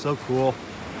 Those are so cool.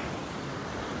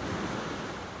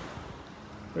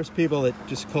 There's people that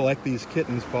just collect these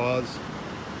kitten's paws.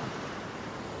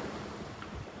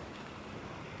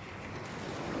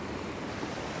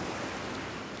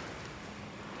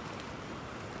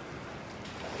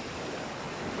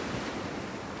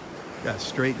 Got to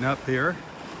straighten up here.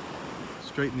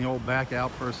 Straighten the old back out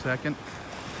for a second.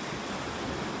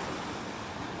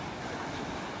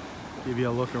 Give you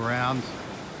a look around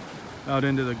out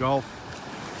into the Gulf.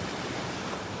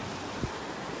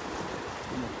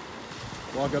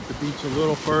 Walk up the beach a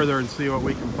little further and see what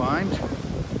we can find.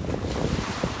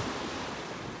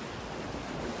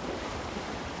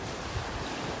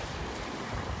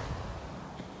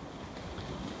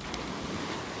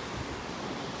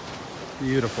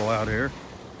 Beautiful out here.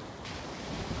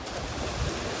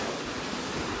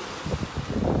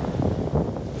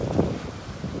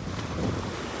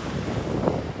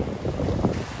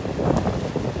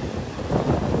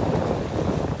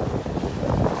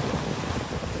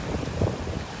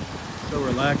 So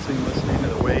relaxing listening to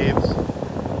the waves.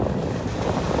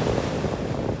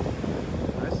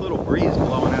 Nice little breeze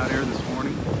blowing out here this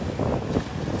morning.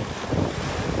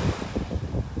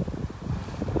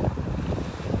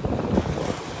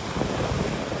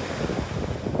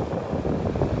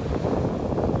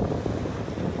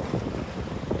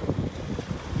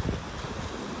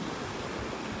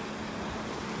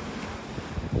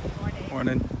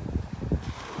 Morning.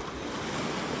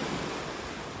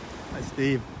 Hi,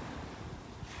 Steve.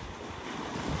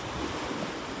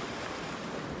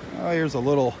 Oh, here's a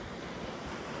little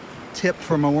tip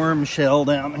from a worm shell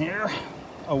down here.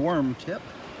 A worm tip.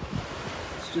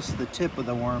 It's just the tip of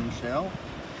the worm shell.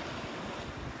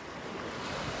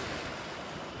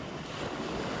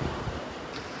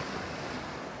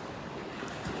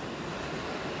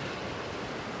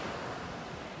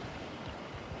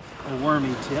 A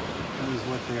wormy tip is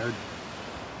what they are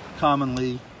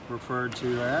commonly referred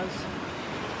to as.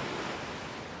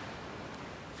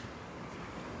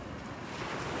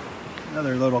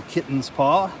 Another little kitten's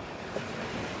paw.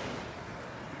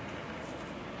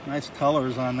 Nice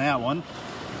colors on that one.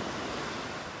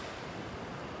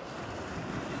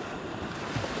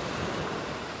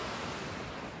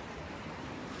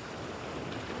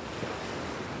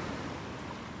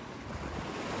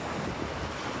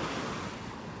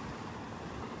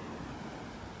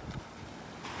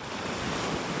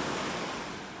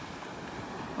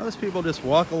 Most people just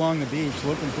walk along the beach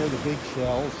looking for the big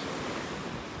shells.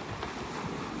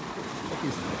 If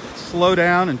you slow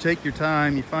down and take your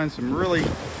time, you find some really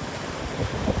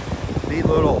neat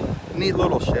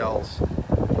little shells.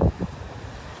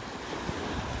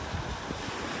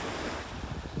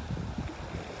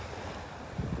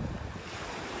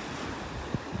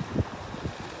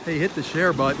 Hey, hit the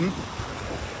share button.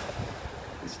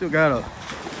 We still got a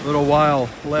little while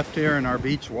left here in our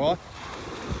beach walk.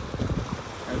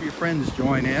 Have your friends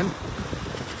join in.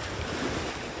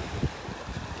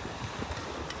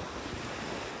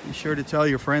 Be sure to tell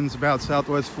your friends about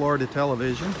Southwest Florida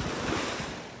Television.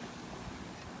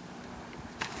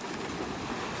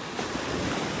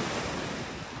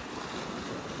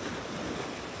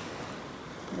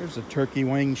 There's a turkey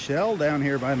wing shell down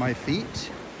here by my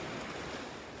feet.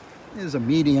 There's a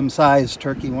medium-sized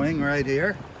turkey wing right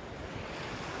here.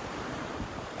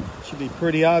 Should be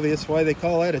pretty obvious why they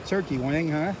call that a turkey wing,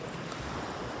 huh?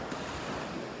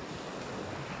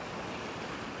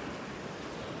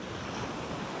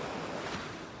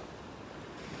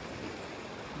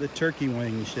 The turkey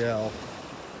wing shell.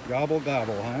 Gobble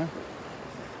gobble, huh?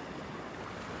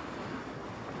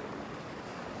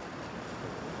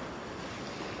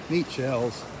 Neat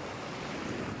shells.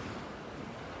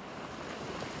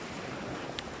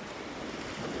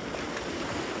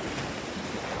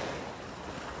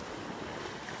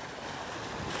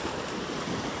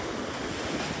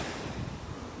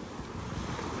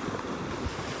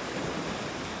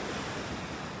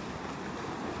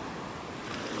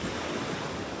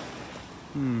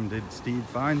 Did Steve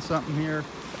find something here?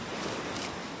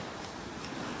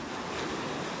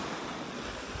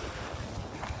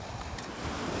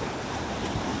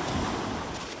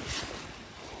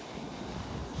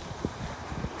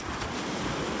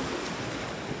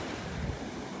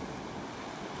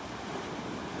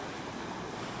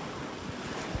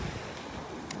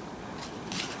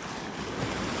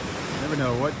 Never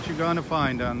know what you're gonna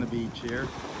find on the beach here.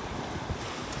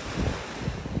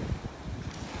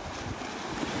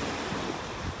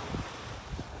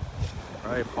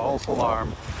 Right, false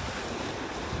alarm.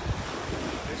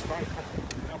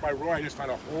 Out by Roy, I just found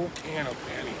a whole can of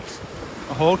pennies.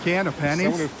 A whole can of pennies?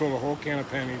 Someone had filled a whole can of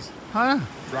pennies. Huh?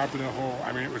 Dropped it in a hole.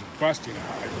 I mean, it was busting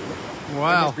out.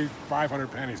 Wow. There must be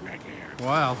 500 pennies in that can.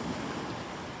 Wow.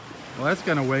 Well, that's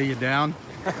going to weigh you down.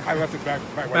 I left it back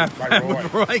by Roy.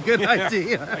 Roy, good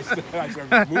idea. I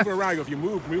said, move it around. If you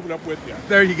move it up with you.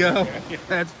 There you go.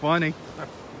 That's funny.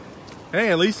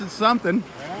 Hey, at least it's something.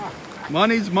 Yeah.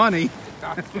 Money's money.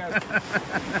 I didn't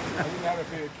have to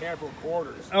pay a can for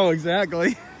quarters. Oh,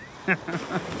 exactly.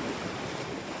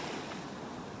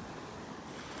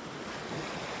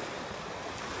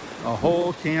 A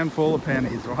whole can full of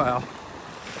pennies. Wow.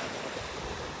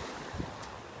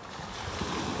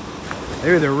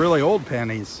 Maybe they're really old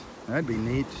pennies. That'd be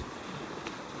neat.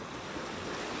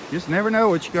 You just never know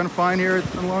what you're going to find here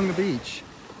along the beach.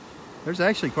 There's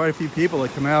actually quite a few people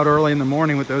that come out early in the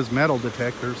morning with those metal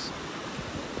detectors.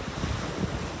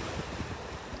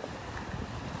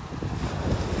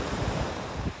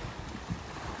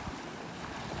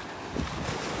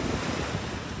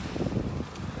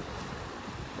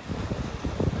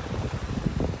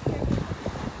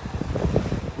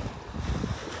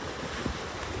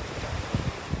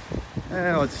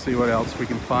 Let's see what else we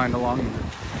can find along the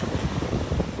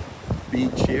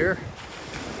beach here.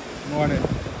 Morning.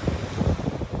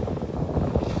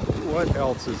 What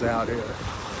else is out here?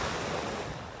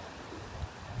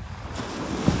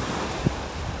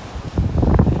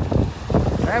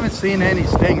 I haven't seen any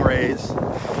stingrays.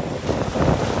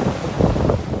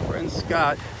 Friend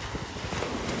Scott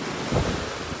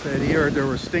Said he heard there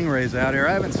were stingrays out here.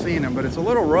 I haven't seen them, but it's a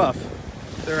little rough.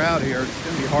 If they're out here, it's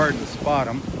going to be hard to spot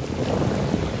them. I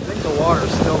think the water's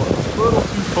still a little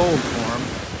too cold for them.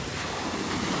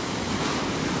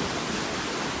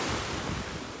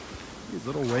 These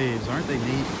little waves, aren't they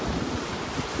neat?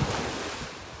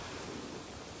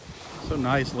 So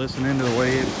nice listening to the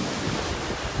waves.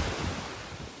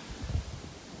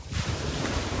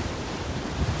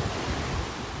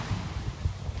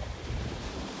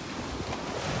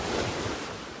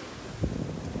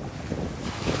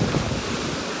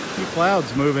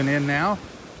 Clouds moving in now.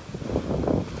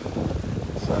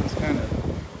 Sun's kind of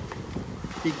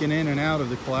peeking in and out of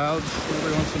the clouds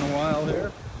every once in a while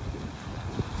here.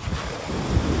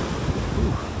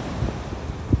 Ooh.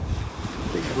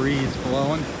 Big breeze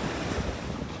blowing.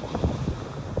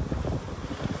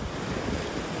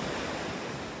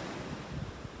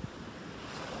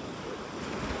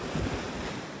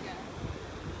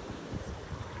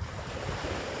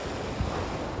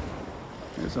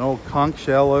 There's an old conch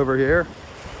shell over here.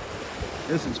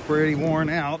 This is pretty worn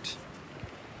out.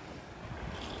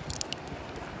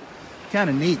 Kind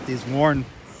of neat, these worn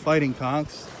fighting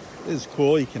conchs. This is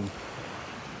cool. You can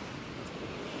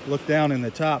look down in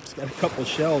the top. It's got a couple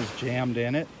shells jammed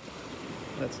in it.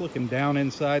 That's looking down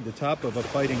inside the top of a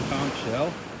fighting conch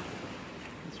shell.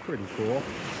 It's pretty cool.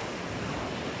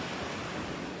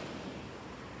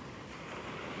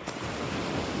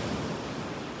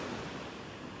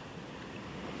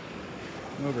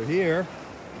 Over here,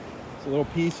 it's a little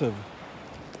piece of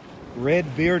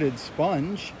red bearded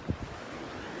sponge.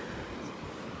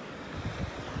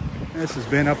 This has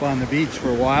been up on the beach for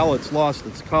a while. It's lost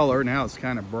its color. Now it's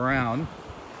kind of brown.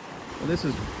 Well, this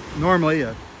is normally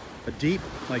a deep,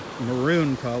 like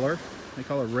maroon color. They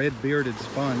call it red bearded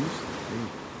sponge.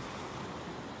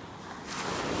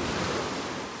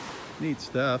 Neat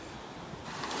stuff.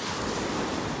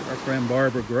 Our friend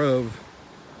Barbara Grove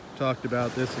talked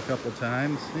about this a couple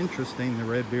times. Interesting, the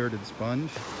red bearded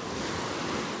sponge.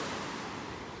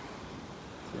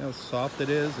 See how soft it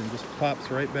is and just pops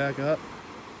right back up.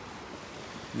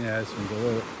 Yeah, this one's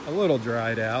a little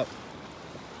dried out.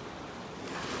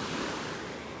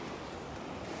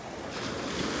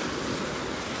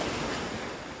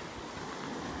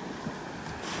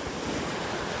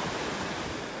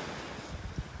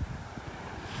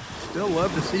 Still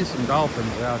love to see some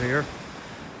dolphins out here.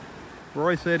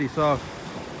 Roy said he saw a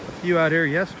few out here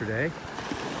yesterday.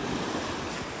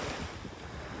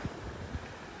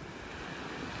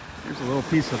 Here's a little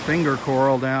piece of finger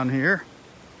coral down here.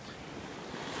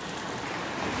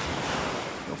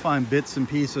 You'll find bits and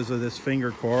pieces of this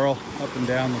finger coral up and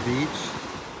down the beach.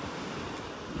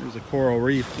 There's a coral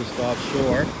reef just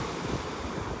offshore.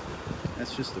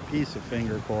 That's just a piece of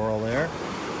finger coral there.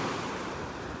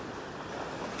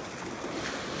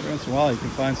 Every once in a while you can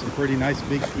find some pretty nice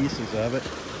big pieces of it.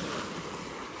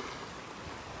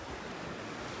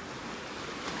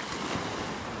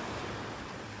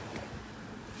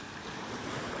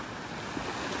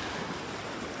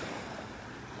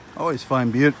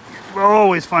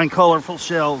 Always find colorful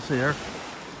shells here.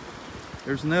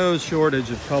 There's no shortage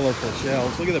of colorful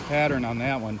shells. Look at the pattern on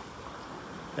that one.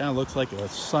 Kind of looks like a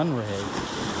sun ray.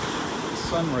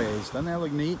 Sun rays. Doesn't that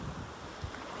look neat?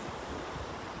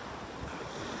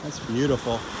 That's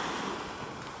beautiful.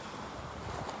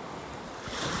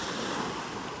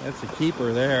 That's a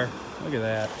keeper there. Look at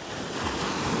that.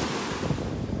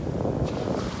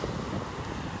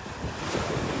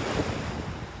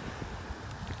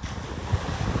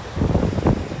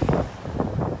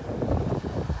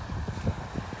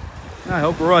 I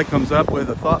hope Roy comes up with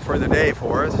a thought for the day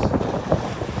for us.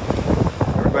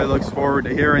 Everybody looks forward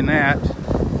to hearing that.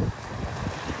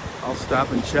 I'll stop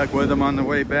and check with him on the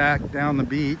way back down the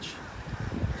beach.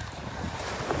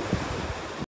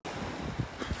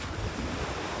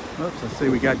 Oops, I see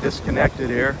we got disconnected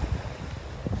here.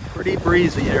 Pretty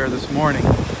breezy here this morning.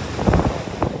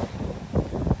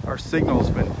 Our signal's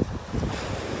been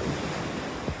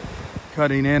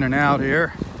cutting in and out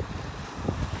here.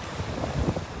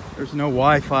 There's no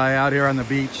Wi-Fi out here on the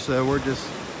beach, so we're just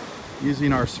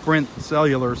using our Sprint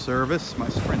cellular service, my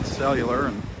Sprint cellular,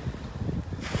 and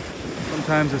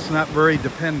sometimes it's not very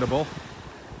dependable.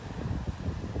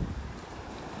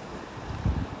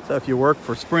 So if you work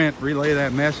for Sprint, relay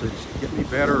that message. Get me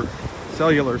better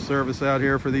cellular service out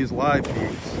here for these live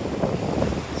feeds.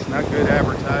 It's not good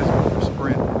advertising for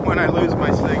Sprint when I lose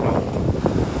my signal.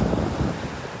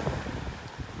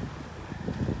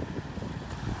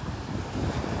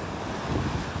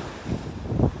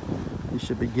 You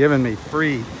should be giving me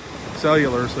free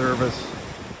cellular service.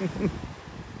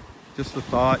 Just a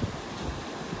thought.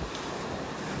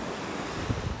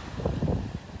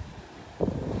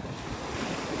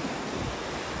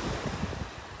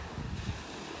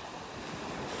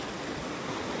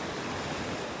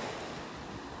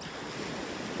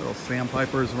 Little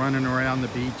sandpipers running around the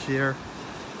beach here.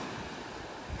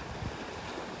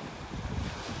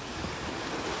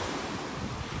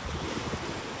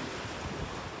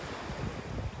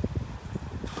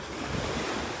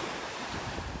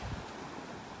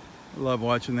 I love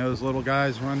watching those little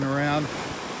guys running around.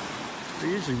 They're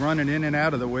usually running in and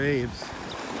out of the waves.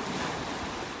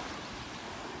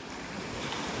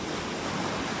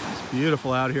 It's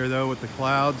beautiful out here though with the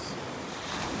clouds.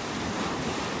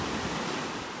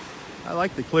 I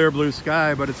like the clear blue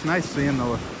sky, but it's nice seeing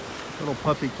the little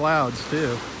puffy clouds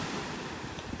too.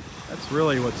 That's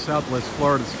really what Southwest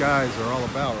Florida skies are all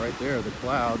about right there, the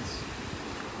clouds.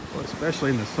 Well, especially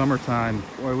in the summertime,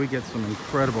 boy, we get some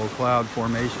incredible cloud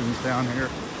formations down here.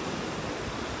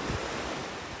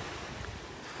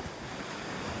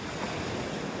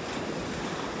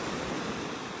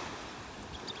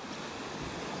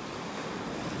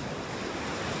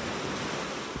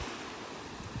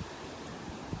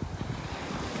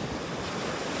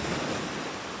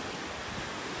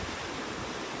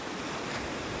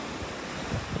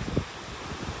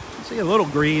 See a little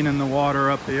green in the water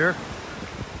up here.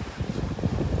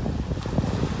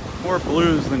 More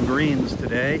blues than greens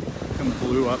today. Some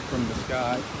blue up from the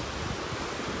sky.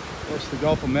 Of course, the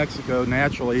Gulf of Mexico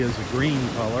naturally is a green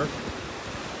color.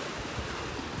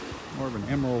 More of an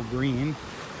emerald green.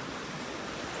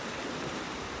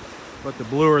 But the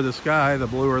bluer the sky, the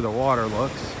bluer the water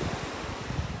looks.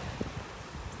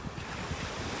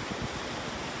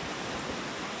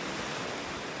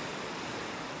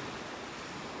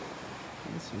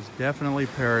 This is definitely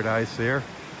paradise here.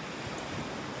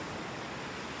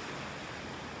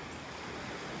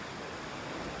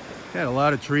 Had a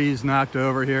lot of trees knocked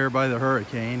over here by the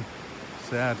hurricane,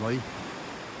 sadly.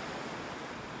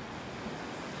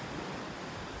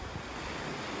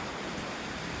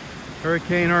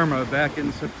 Hurricane Irma back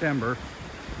in September.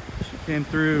 She came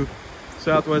through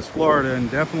Southwest Florida and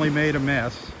definitely made a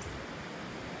mess.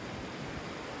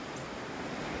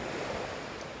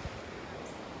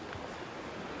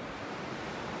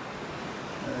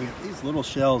 These little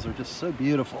shells are just so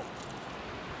beautiful.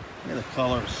 Look at the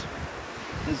colors.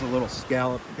 There's a little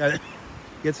scallop. Got to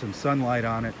get some sunlight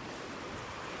on it.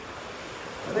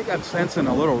 I think I'm sensing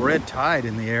a little red tide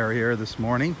in the air here this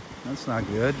morning. That's not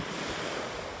good.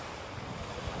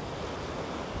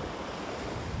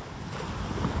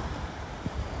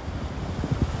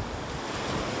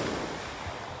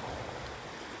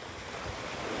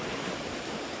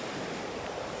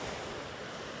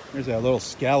 There's that little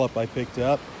scallop I picked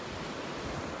up.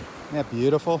 Isn't that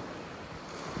beautiful?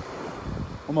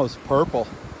 Almost purple.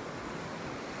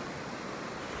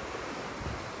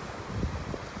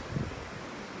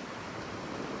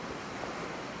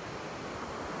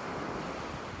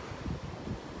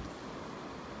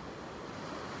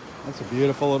 That's a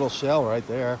beautiful little shell right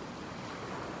there.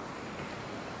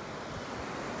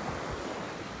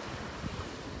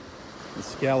 The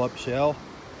scallop shell.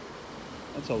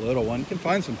 That's a little one. You can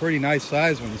find some pretty nice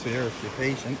size ones here if you're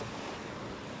patient.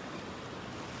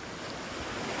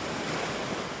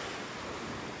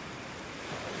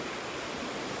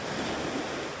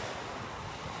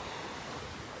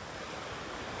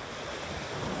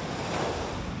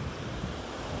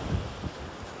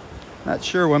 Not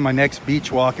sure when my next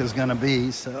beach walk is going to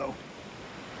be, so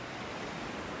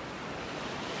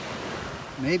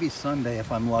maybe Sunday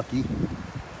if I'm lucky.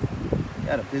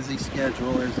 Got a busy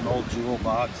schedule. There's an old jewel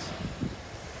box.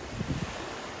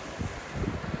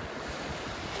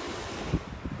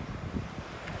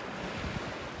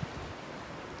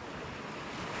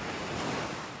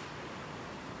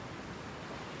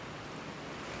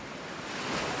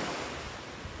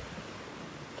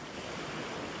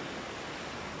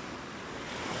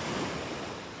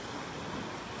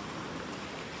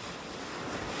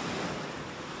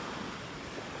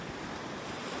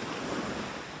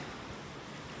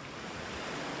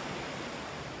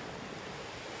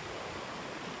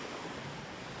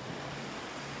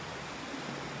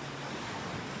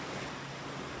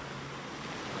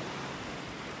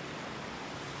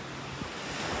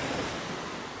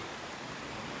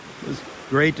 It's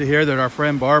great to hear that our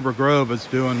friend Barbara Grove is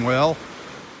doing well.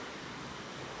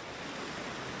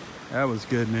 That was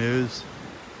good news.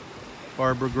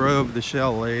 Barbara Grove, the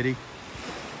shell lady.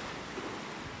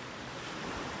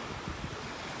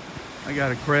 I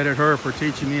gotta credit her for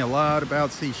teaching me a lot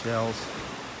about seashells.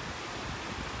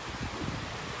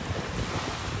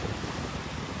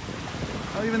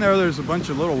 Well, even though there's a bunch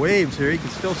of little waves here, you can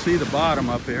still see the bottom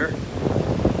up here.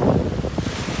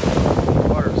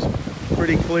 Water's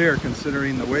pretty clear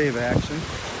considering the wave action.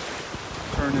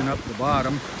 Turning up the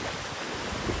bottom.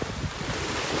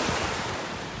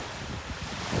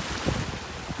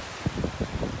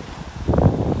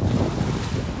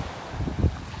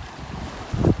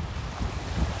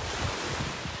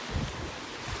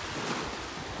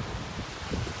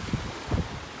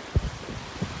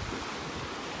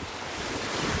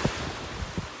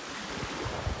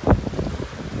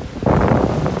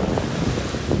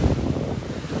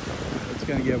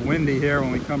 to get windy here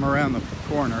when we come around the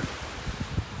corner.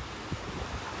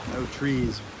 No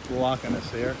trees blocking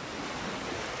us here.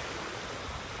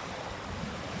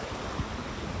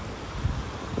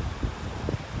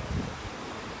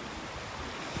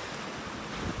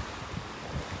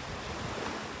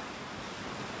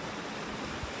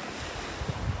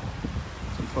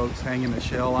 Some folks hanging a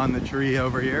shell on the tree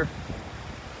over here.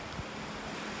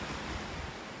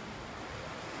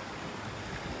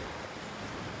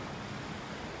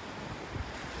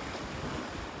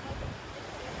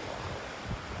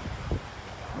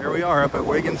 Here we are up at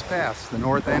Wiggins Pass, the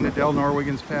north end of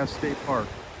Delnor-Wiggins Pass State Park.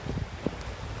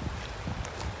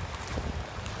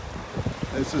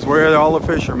 This is where all the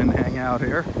fishermen hang out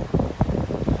here.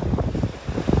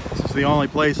 This is the only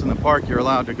place in the park you're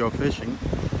allowed to go fishing.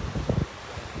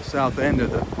 The south end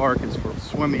of the park is for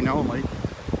swimming only.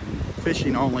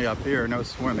 Fishing only up here, no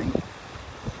swimming.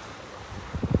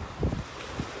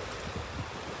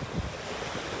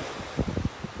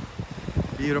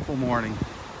 Beautiful morning.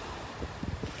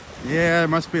 Yeah, there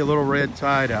must be a little red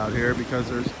tide out here because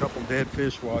there's a couple dead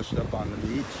fish washed up on the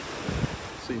beach.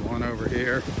 See one over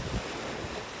here.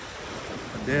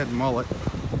 A dead mullet.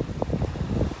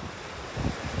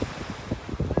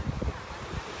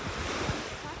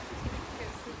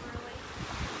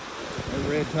 The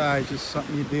red tide is just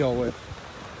something you deal with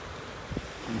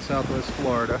in Southwest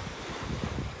Florida.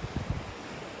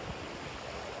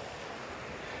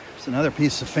 There's another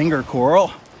piece of finger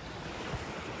coral.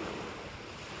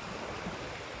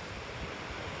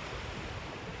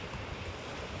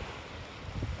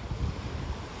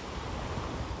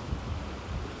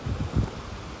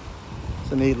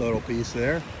 It's a neat little piece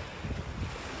there.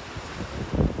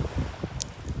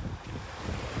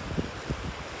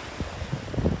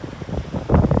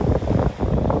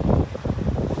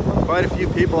 Quite a few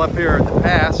people up here at the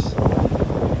pass.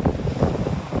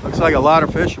 Looks like a lot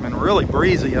of fishermen. Really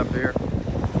breezy up here.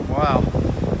 Wow.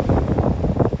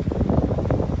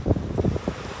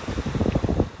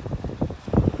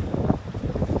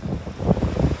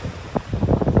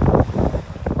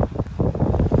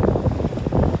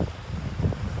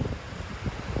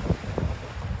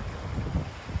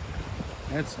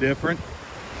 That's different.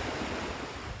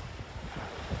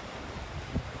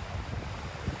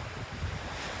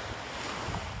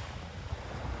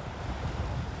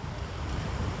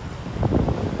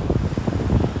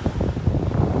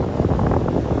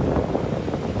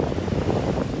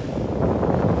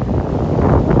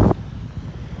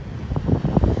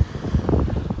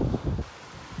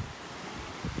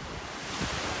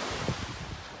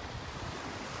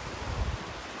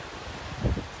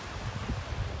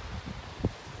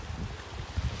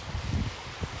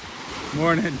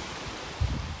 Morning.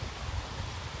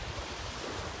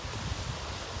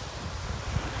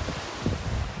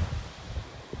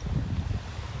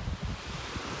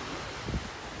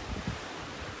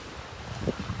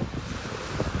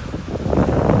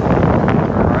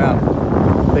 Turn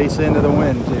around, face into the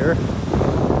wind here.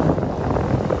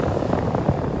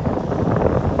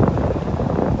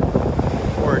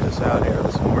 Gorgeous out here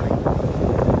this morning.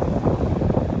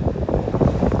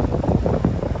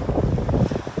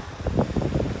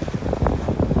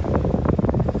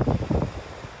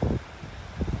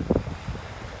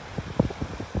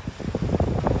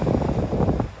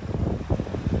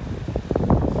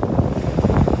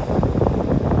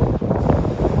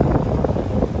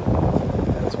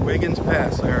 Wiggins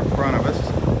Pass there in front of us.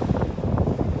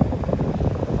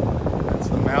 That's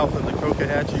the mouth of the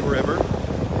Cocohatchee River.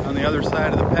 On the other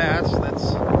side of the pass,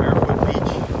 that's Barefoot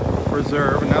Beach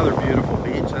Preserve, another beautiful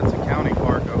beach. That's a county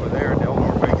park over there.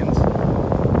 Delnor-Wiggins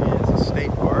is a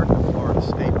state park, a Florida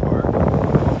state park.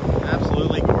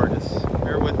 Absolutely gorgeous.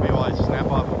 Bear with me while I snap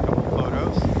off a couple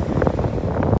photos.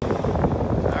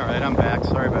 Alright, I'm back.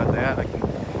 Sorry about that. I can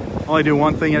only do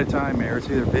one thing at a time here. It's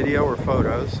either video or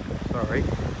photos. Sorry.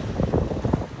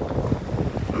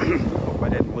 Hope I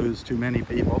didn't lose too many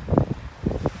people.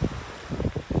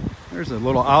 There's a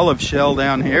little olive shell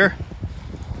down here.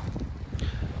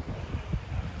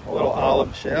 A little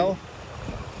olive shell.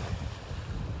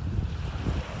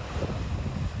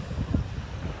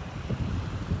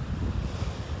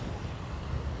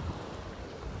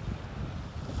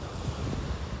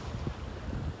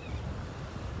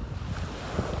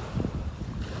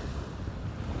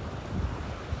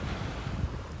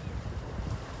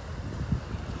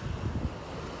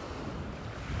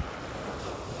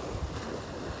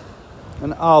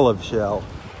 An olive shell.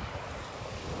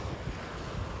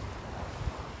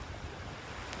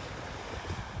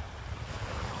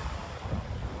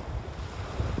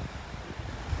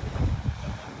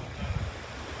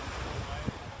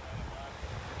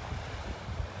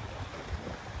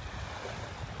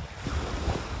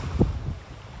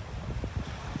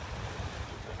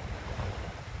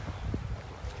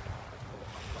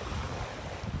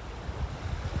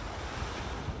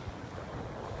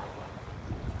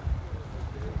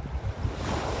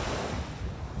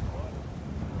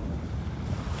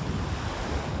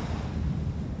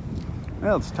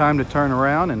 Well, it's time to turn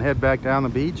around and head back down the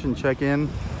beach and check in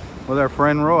with our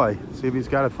friend Roy. See if he's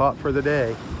got a thought for the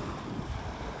day.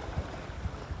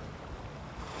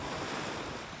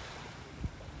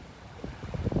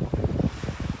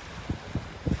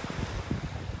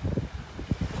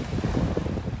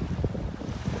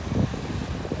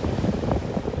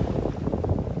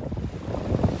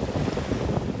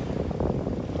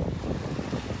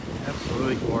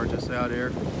 Absolutely gorgeous out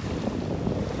here.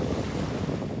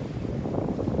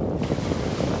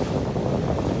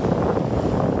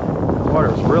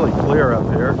 Water is really clear up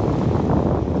here.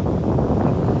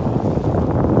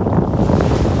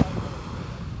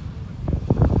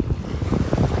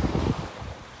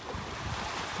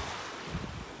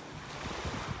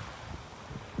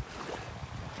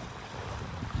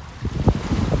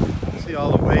 See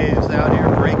all the waves out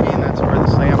here breaking? That's where the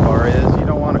sandbar is. You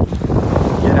don't want to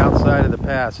get outside of the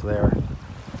pass there.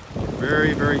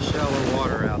 Very, very shallow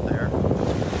water out there.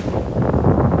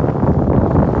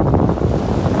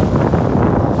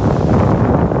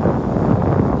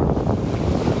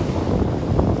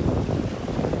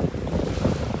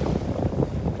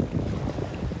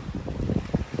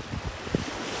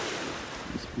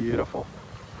 Beautiful.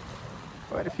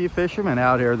 Quite a few fishermen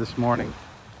out here this morning.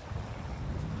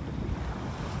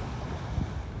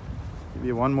 Give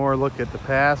you one more look at the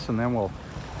pass and then we'll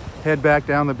head back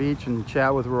down the beach and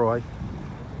chat with Roy.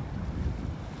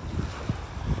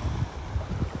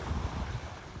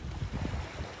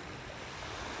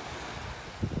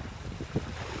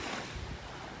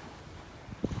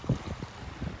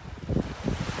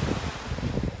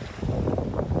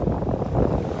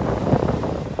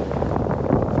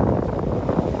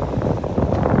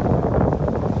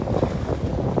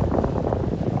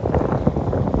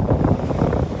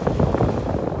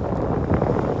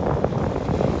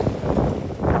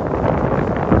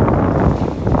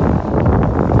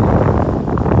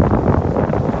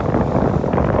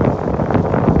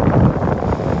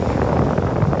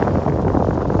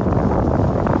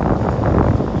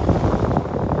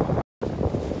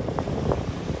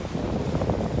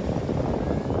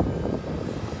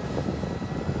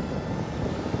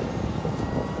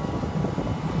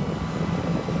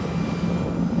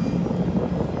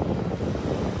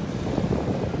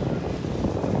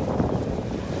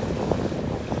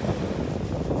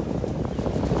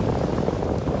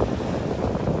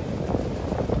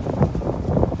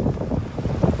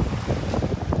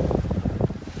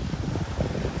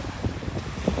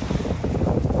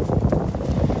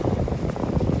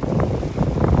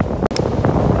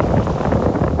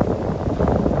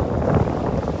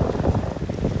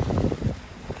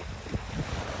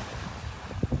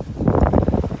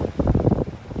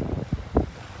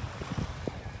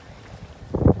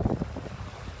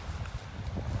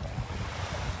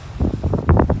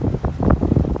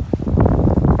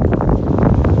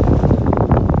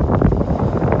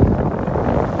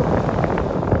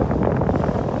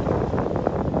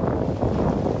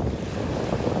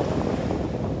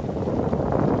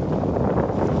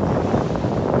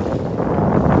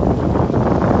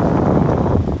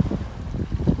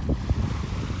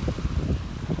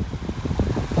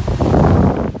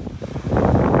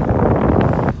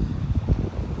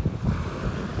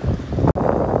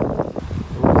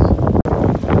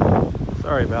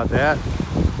 Sorry about that.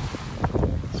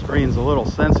 The screen's a little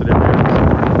sensitive there.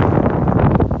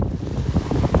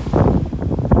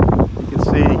 You can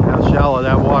see how shallow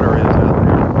that water is out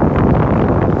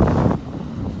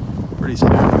there. Pretty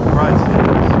soon you'll probably see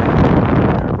this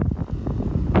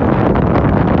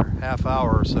half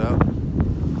hour or so.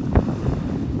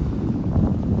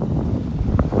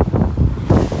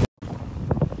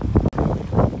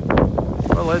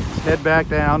 Well, let's head back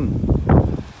down.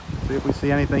 See if we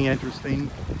see anything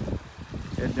interesting.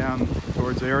 Head down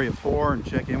towards Area 4 and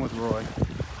check in with Roy.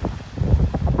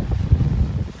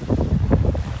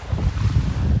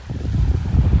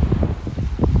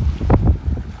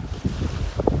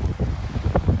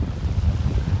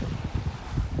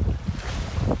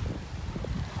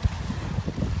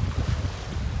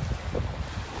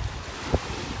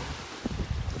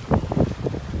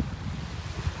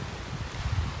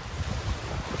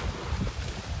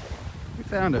 We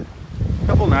found a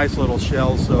couple nice little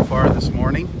shells so far this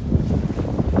morning.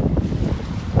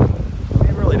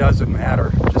 It really doesn't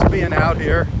matter. Just being out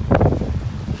here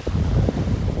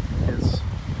is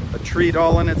a treat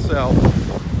all in itself.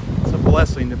 It's a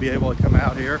blessing to be able to come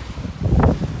out here.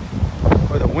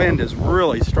 Boy, the wind is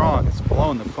really strong. It's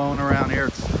blowing the phone around here.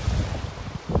 It's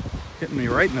hitting me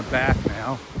right in the back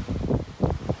now.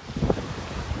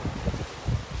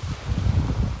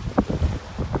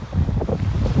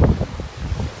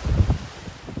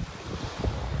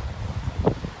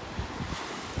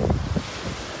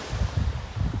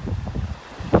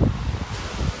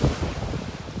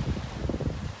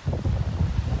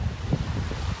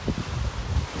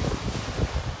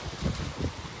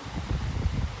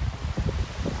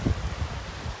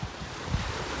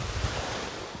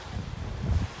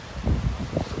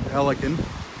 pelican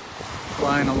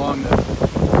flying along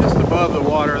just above the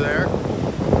water there,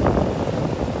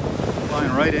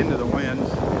 flying right into the winds.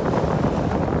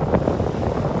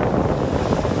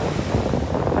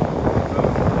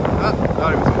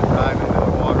 Thought he was going to dive into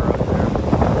the water up there.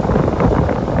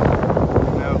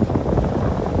 No.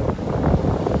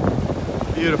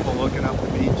 Beautiful looking up the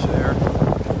beach there.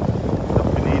 Up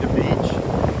Bonita Beach.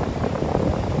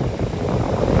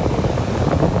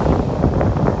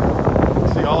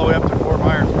 See all the way up to Fort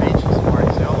Myers Beach this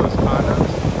morning. See all those condos?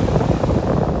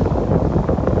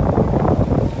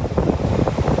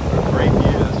 What a great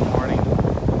view this morning.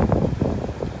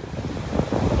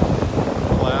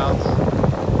 Clouds.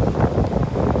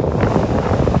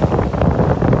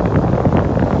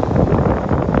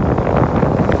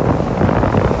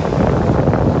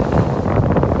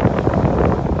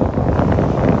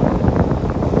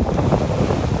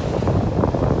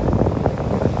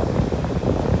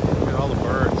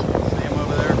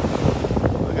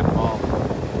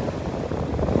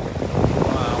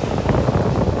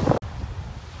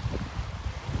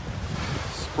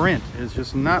 Sprint is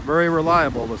just not very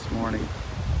reliable this morning.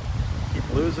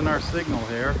 Keep losing our signal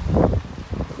here.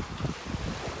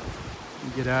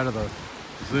 Get out of the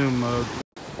zoom mode.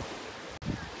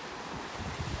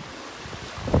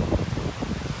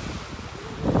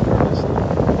 Just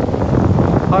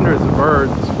hundreds of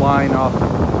birds flying off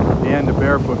the end of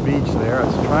Barefoot Beach there. I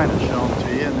was trying to show them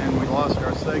to you, and then we lost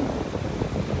our signal.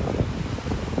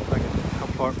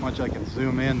 How much I can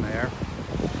zoom in there.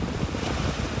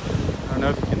 I don't know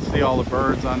if you can see all the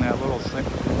birds on that little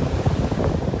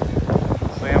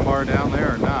sandbar down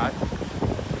there or not.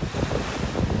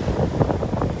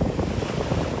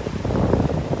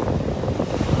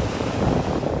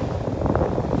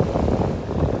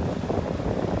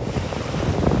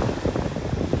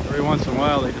 Every once in a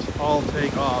while they just all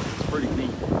take off. It's pretty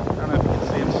neat. I don't know if you can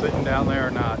see them sitting down there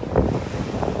or not.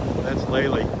 That's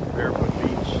Lely, Barefoot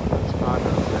Beach. Those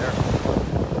condos there.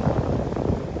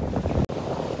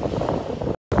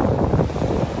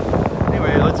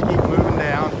 Keep moving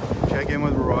down, check in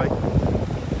with Roy, see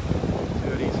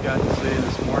what he's got to say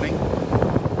this morning.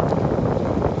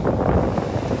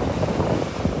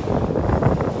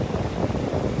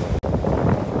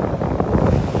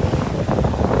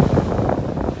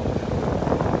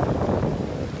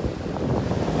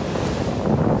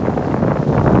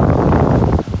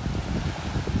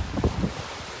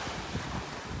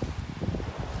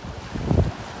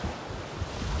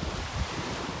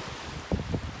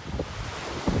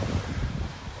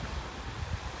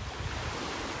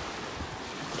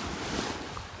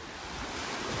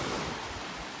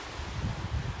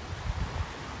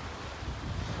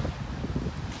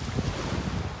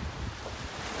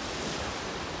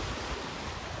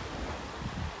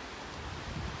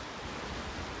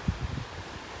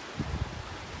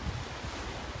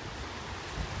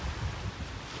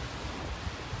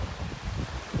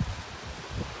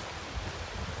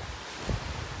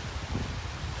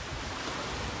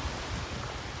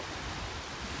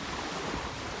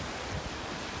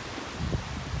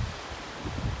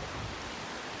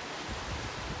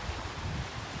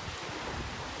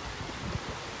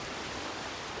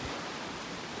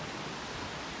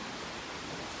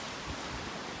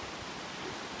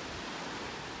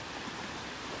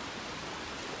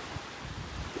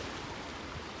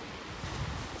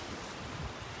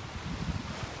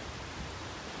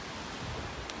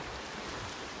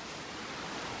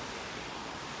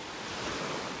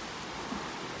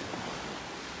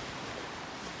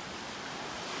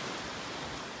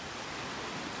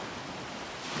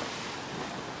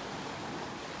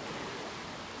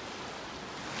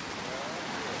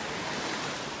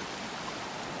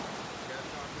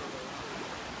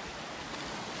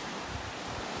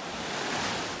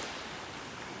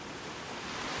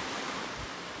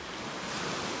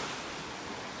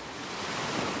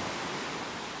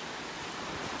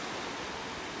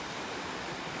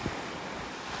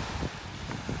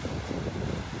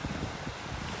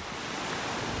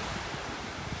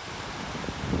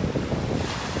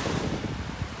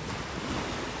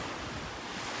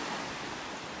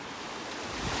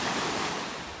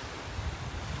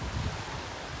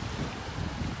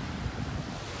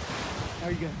 How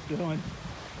are you guys doing?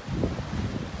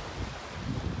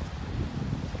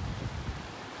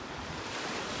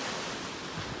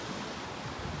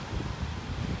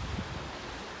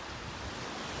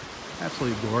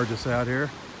 Absolutely gorgeous out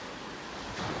here.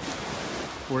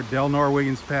 We're at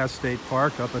Delnor-Wiggins Pass State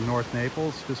Park up in North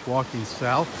Naples, just walking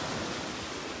south.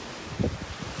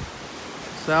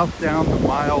 South down the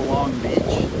mile-long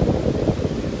beach.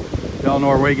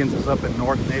 Delnor-Wiggins is up in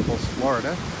North Naples,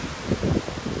 Florida.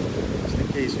 Just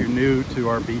in case you're new to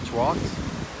our beach walks.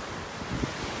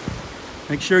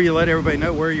 Make sure you let everybody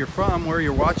know where you're from, where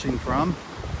you're watching from.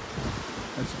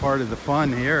 That's part of the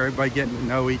fun here, everybody getting to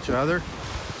know each other.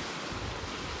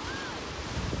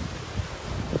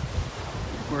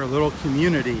 We're a little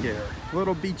community here, a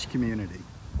little beach community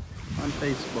on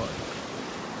Facebook.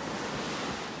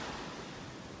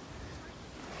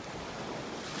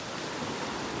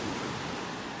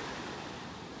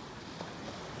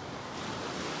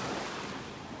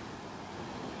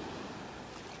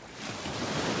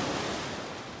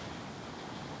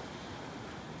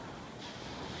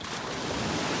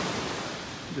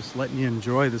 Just letting you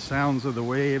enjoy the sounds of the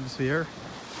waves here,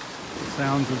 the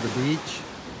sounds of the beach.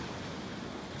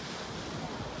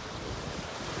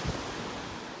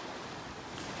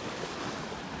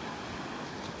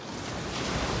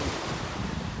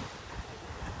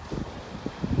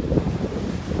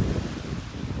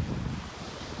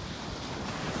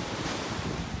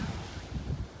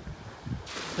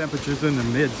 Temperatures in the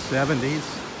mid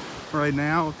 70s right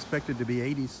now, expected to be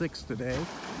 86 today.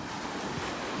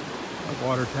 Our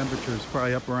water temperature is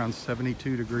probably up around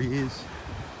 72 degrees.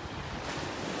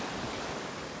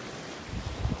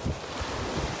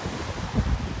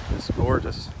 It's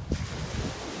gorgeous.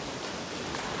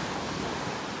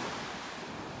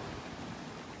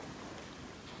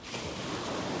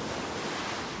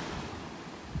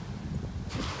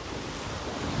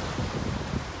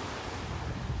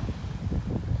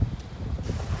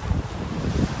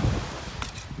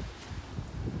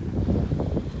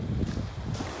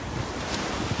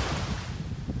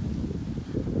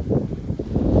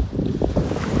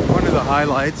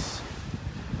 Highlights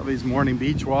of these morning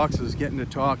beach walks is getting to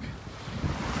talk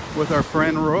with our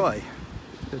friend Roy.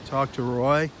 To talk to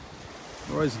Roy.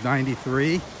 Roy's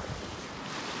 93.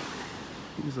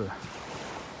 He's a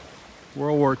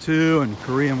World War II and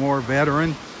Korean War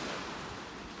veteran.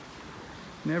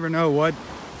 Never know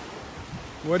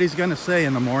what he's going to say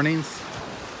in the mornings.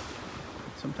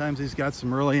 Sometimes he's got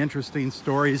some really interesting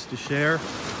stories to share.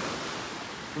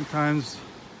 Sometimes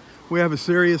we have a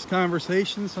serious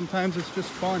conversation. Sometimes it's just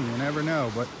fun. You never know,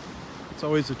 but it's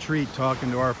always a treat talking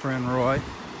to our friend Roy.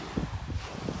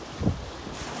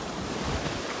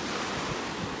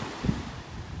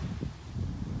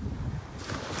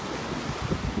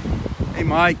 Hey,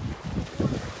 Mike.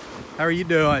 How are you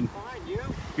doing? Fine, you?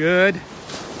 Good.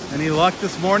 Any luck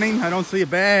this morning? I don't see a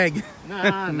bag.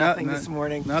 Nah, nothing this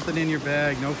morning. Nothing in your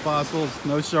bag. No fossils.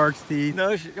 No shark's teeth.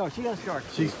 No, oh, she has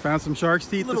sharks. She found some shark's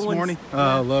teeth Little this ones. morning?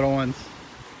 Yeah. Oh, little ones.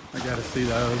 I gotta see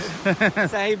those. So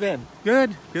how you been?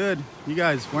 Good, good. You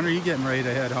guys, when are you getting ready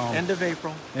to head home? End of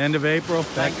April. End of April.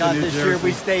 Back Thank God to New this Jersey. year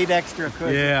we stayed extra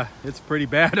cushion. Yeah, it's pretty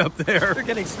bad up there. We're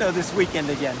getting snow this weekend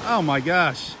again. Oh my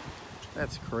gosh,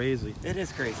 that's crazy. It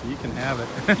is crazy. You can have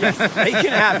it. Yes, they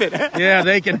can have it. Yeah,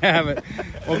 they can have it.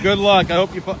 Well, good luck. I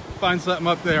hope you find something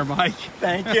up there, Mike.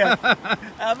 Thank you.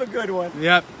 Have a good one.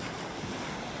 Yep.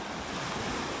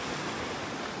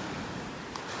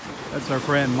 That's our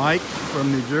friend Mike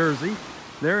from New Jersey.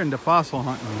 They're into fossil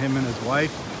hunting, him and his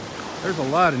wife. There's a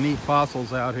lot of neat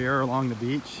fossils out here along the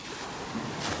beach.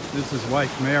 This is his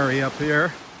wife Mary up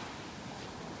here.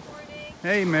 Morning.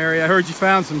 Hey Mary, I heard you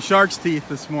found some shark's teeth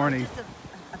this morning. Just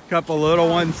A couple little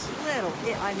ones. little,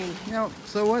 I mean, You know,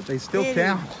 so what? They still itty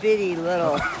count. bitty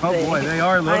little Oh thing. boy, they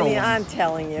are little I mean, ones. I'm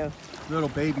telling you. Little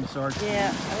baby sharks.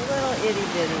 Yeah, a little itty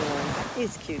bitty one.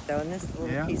 He's cute though, and this little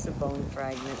Yeah. piece of bone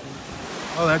fragment. And,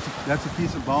 Oh, that's a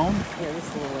piece of bone? yeah, this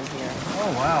little one here.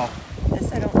 Oh wow.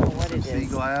 This I don't know what it Sea is.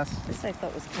 glass. This I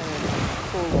thought was kind of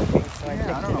cool looking, so I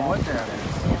picked Yeah, I don't it know up. what that is.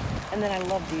 Yeah. And then I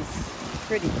love these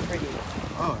pretty.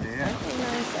 Oh yeah. Aren't they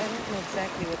nice? I don't know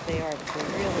exactly what they are, but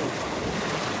they're really,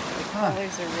 the Huh.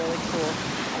 colors are really cool.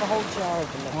 I have a whole jar of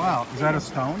them. Wow. Is that a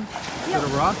stone? Is Yeah. that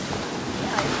a rock?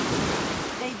 Yeah,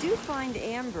 they do find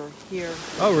amber here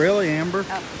Oh really, Amber?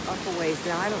 up a ways.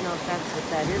 Now, I don't know if that's what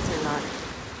that is or not,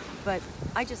 but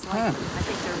I just like Huh. them. I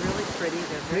think they're really pretty.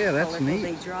 They're very Yeah, that's colorful. neat.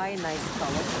 They dry a nice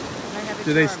color. And I have a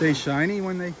Do they jar of stay them. shiny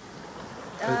when they?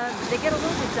 They get a little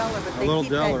bit duller, but they little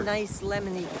keep duller. that nice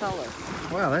lemony color.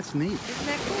 Wow, that's neat. Isn't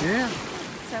that cool? Yeah.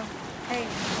 So, hey,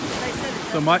 as I said,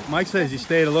 it So doesn't- Mike says you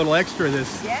stayed a little extra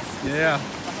this. Yes. Yeah.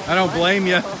 the whole I don't month. blame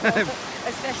you.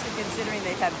 Especially considering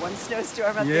they've had one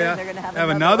snowstorm up there, Yeah. and they're going to have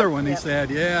another one. He Yep. said.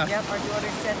 Yeah. Yep, our daughter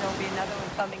said there'll be another one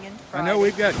coming in I Friday. know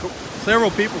we've got several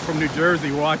people from New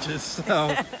Jersey watch us,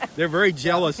 so they're very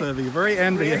jealous of you, very We're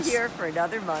envious. here for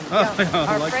another month. Oh, Yeah,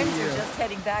 our lucky friends you. are just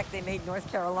heading back. They made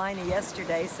North Carolina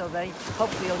yesterday, so they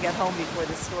hopefully will get home before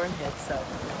the storm hits. So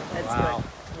that's Wow.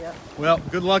 good. Yep. Well,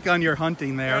 good luck on your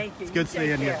hunting there. Thank you. It's good You take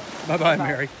seeing you. care. Bye-bye, Bye-bye.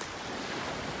 Mary.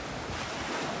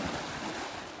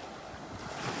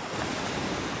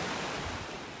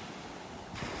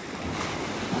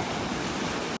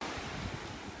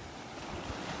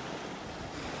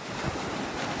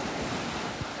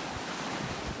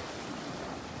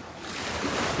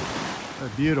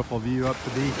 beautiful view up the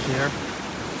beach here.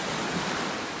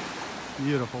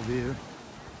 Beautiful view.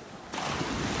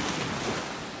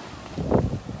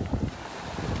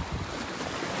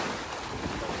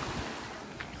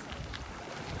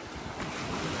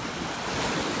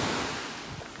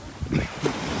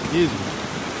 Excuse me.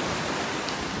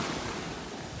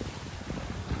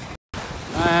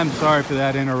 I'm sorry for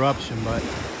that interruption, but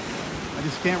I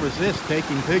just can't resist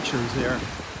taking pictures there.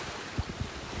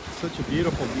 Such a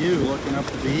beautiful view looking up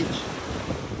the beach.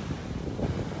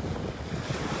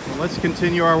 Well, let's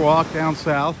continue our walk down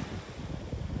south.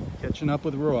 Catching up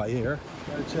with Roy here.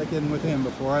 Gotta check in with him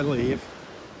before I leave.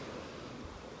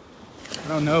 I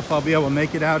don't know if I'll be able to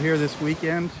make it out here this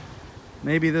weekend.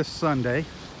 Maybe this Sunday.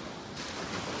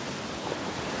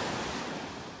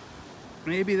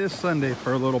 Maybe this Sunday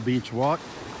for a little beach walk.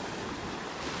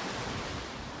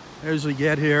 I usually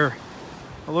get here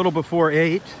a little before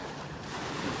 8.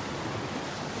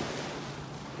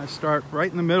 I start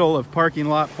right in the middle of parking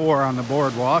lot 4 on the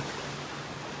boardwalk.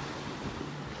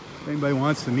 If anybody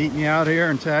wants to meet me out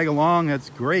here and tag along, that's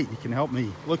great. You can help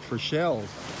me look for shells,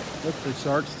 look for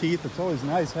shark's teeth. It's always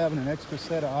nice having an extra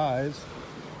set of eyes.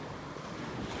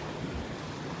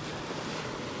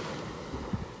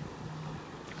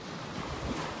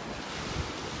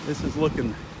 This is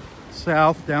looking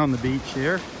south down the beach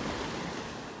here.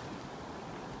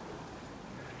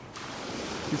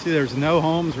 You see there's no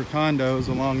homes or condos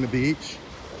along the beach.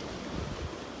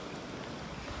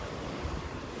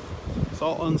 It's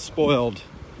all unspoiled.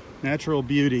 Natural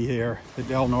beauty here, the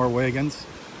Delnor-Wiggins.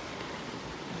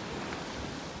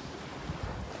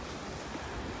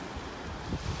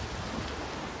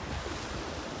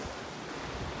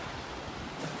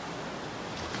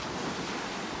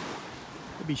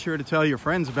 Be sure to tell your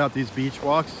friends about these beach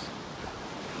walks,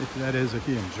 if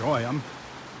you enjoy them.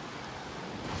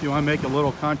 If you want to make a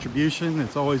little contribution,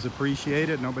 it's always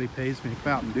appreciated. Nobody pays me to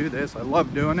come out and do this. I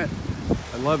love doing it.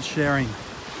 I love sharing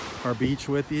our beach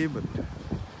with you, but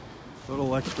a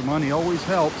little extra money always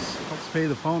helps pay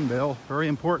the phone bill. Very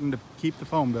important to keep the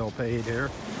phone bill paid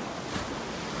here.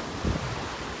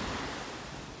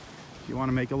 If you want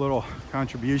to make a little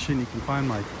contribution, you can find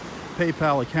my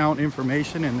PayPal account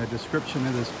information in the description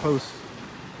of this post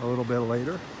a little bit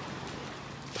later.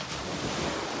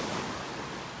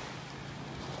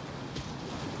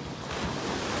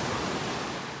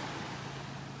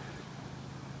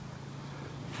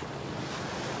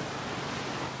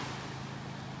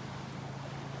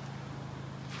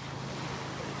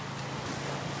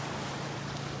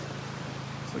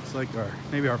 This looks like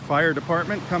maybe our fire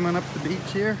department coming up the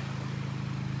beach here.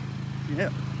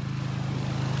 Yep.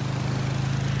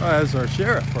 As our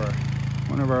sheriff, or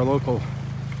one of our local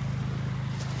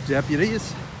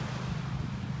deputies,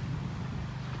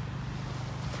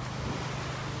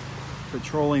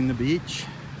 patrolling the beach.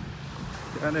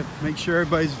 Gotta make sure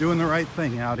everybody's doing the right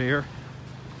thing out here.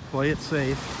 Play it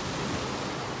safe.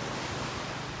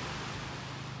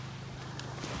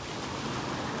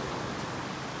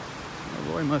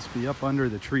 Roy must be up under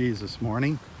the trees this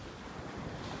morning.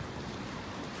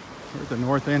 We're at the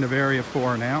north end of Area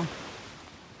 4 now.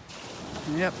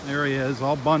 Yep, there he is,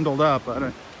 all bundled up,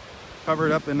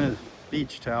 covered up in a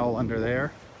beach towel under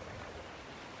there.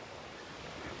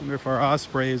 Wonder if our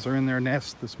ospreys are in their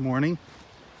nest this morning.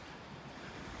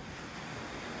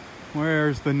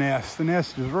 Where's the nest? The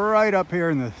nest is right up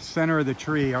here in the center of the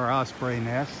tree, our osprey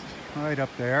nest, right up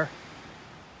there.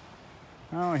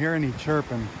 I don't hear any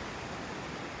chirping.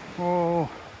 Oh,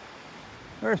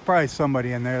 there's probably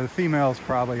somebody in there. The female's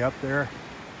probably up there.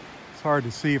 It's hard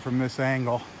to see from this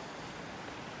angle.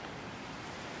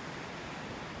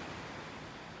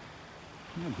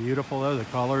 Isn't that beautiful though, the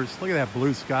colors? Look at that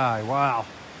blue sky, wow.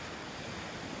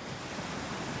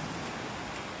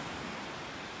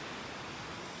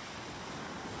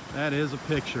 That is a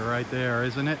picture right there,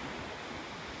 isn't it?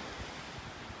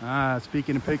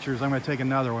 Speaking of pictures, I'm gonna take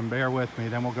another one, bear with me,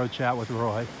 then we'll go chat with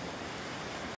Roy.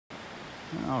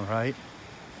 All right.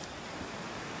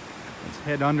 Let's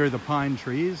head under the pine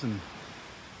trees and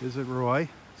visit Roy,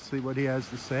 see what he has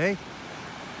to say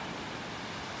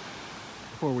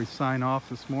before we sign off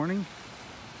this morning.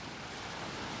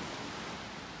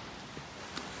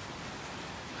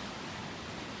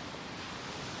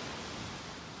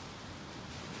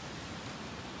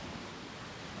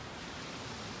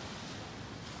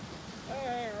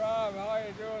 Hey Rob, how are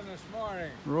you doing this morning?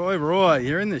 Roy,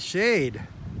 you're in the shade.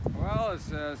 Well,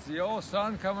 it's the old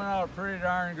sun coming out pretty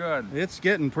darn good. It's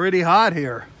getting pretty hot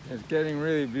here. It's getting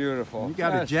really beautiful. You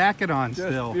got a jacket on just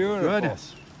still. Beautiful.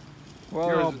 Goodness. Well,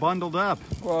 You're all bundled up.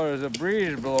 Well, there's a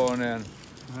breeze blowing in.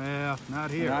 Yeah, not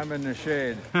here. And I'm in the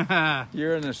shade.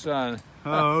 You're in the sun.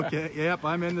 Oh, okay. Yep,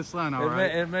 I'm in the sun, all right.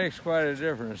 It makes quite a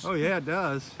difference. Oh, yeah, it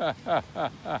does.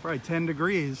 Probably 10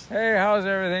 degrees. Hey, how's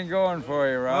everything going for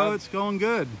you, Rob? Oh, it's going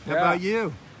good. How Yeah. about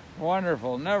you?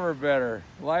 Wonderful, never better.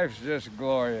 Life's just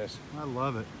glorious. I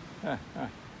love it.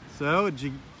 So, did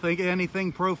you think of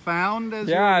anything profound as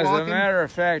you Yeah, were as walking? a matter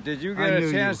of fact, did you get I a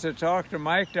knew chance to talk to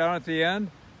Mike down at the end?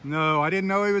 No, I didn't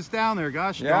know he was down there.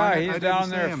 Gosh Yeah, darn it, I he's didn't down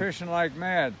see there him. fishing like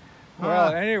mad. Huh.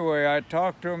 Well, anyway, I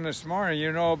talked to him this morning.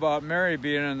 You know about Mary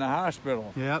being in the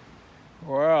hospital. Yep.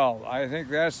 Well, I think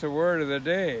that's the word of the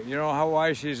day. You know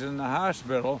why she's in the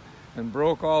hospital and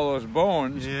broke all those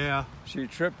bones? Yeah. She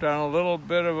tripped on a little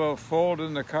bit of a fold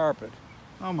in the carpet.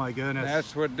 Oh, my goodness.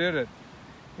 That's what did it.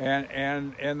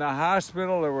 And in the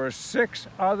hospital, there were 6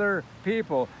 other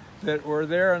people that were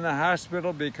there in the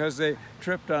hospital because they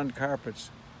tripped on carpets.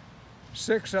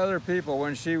 6 other people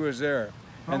when she was there.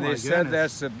 And Oh, they my said goodness.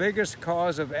 that's the biggest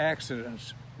cause of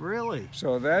accidents. Really?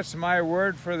 So that's my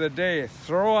word for the day.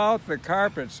 Throw out the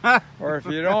carpets, or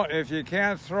if you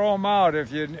can't throw them out,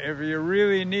 if you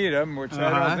really need them, which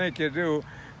I don't think you do,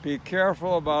 be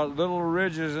careful about little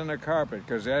ridges in the carpet,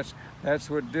 because that's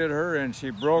what did her, and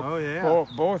she broke. Oh, yeah.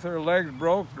 Both her legs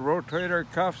broke, the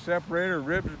rotator cuff separated,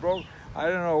 ribs broke. I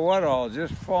don't know what all,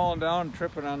 just falling down,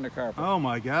 tripping on the carpet. Oh,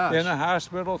 my gosh. In the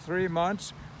hospital 3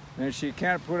 months, and she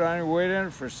can't put any weight in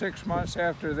it for 6 months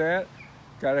after that.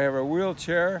 Got to have a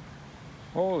wheelchair.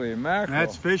 Holy mackerel.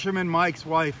 That's Fisherman Mike's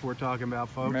wife we're talking about,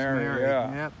 folks. Mary,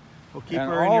 yeah. Yep. Well, keep And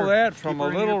her in all your, that keep from her a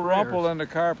in little your rumple prayers. in the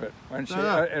carpet when she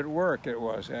at work. It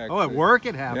was actually. Oh, at work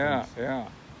it happens. Yeah.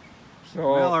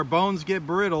 So Well, our bones get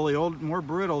brittle. More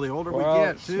brittle the older we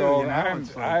get, too. So you know?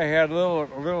 It's like- I had little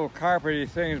carpety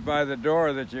things by the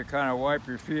door that you kind of wipe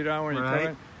your feet on when you come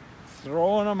in.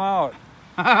 Throwing them out.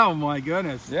 Oh, my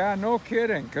goodness. Yeah, no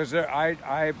kidding. Because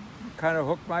I kind of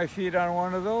hooked my feet on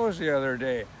one of those the other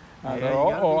day. I Yeah, thought,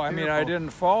 you gotta be I mean, I careful. didn't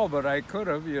fall, but I could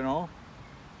have, you know.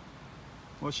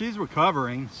 Well, she's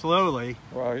recovering slowly.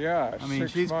 Well, yeah. I mean,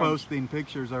 6 she's months. posting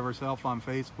pictures of herself on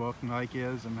Facebook, Mike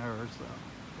is and her, so.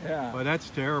 Yeah. But that's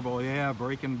terrible, yeah,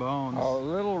 breaking bones. A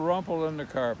little rumple in the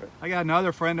carpet. I got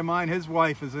another friend of mine, his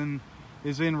wife is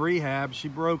in rehab. She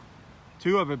broke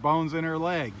 2 of the bones in her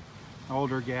leg,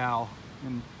 older gal.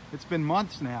 And it's been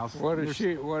months now. How did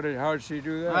she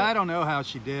do that? I don't know how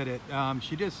she did it.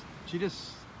 She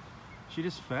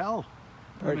just fell.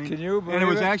 But can you believe And it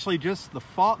was it? actually just the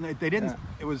fault. They didn't. Yeah.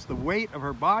 It was the weight of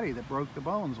her body that broke the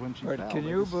bones when she But fell. can They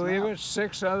you just believe snapped. it?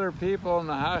 6 other people in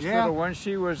the hospital Yeah. when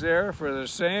she was there for the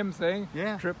same thing,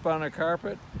 Yeah. trip on a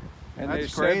carpet. And they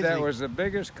That's said that crazy. was the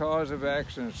biggest cause of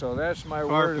accidents. So that's my word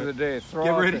Carpet. of the day. Throw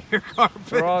Get out rid the, of your carpet.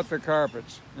 throw out the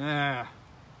carpets. Yeah.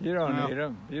 You don't No. need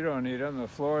them. You don't need them. The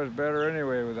floor is better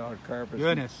anyway without carpets.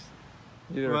 Goodness.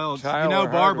 Either Well, tile you know or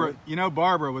Barbara. hardwood. You know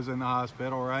Barbara was in the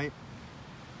hospital, right?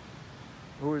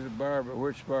 Who is Barbara?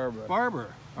 Which Barbara? Barbara,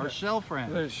 our shell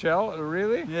friend. The Shell?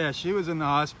 Really? Yeah, she was in the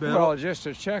hospital. Well, just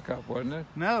a checkup, wasn't it?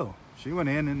 No, she went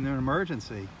in an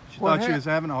emergency. She What thought she hap- was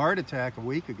having a heart attack a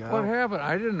week ago. What happened?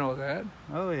 I didn't know that.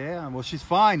 Oh yeah. Well, she's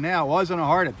fine now. It wasn't a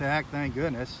heart attack, thank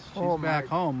goodness. She's Oh, back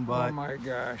home, Oh but my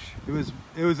gosh.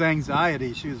 it was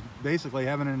anxiety. She was basically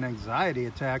having an anxiety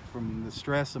attack from the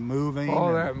stress of moving. All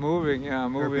and that moving, yeah, her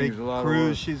moving big is a lot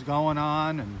cruise of she's going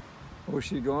on, and work. Was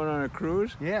she going on a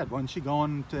cruise? yeah, wasn't she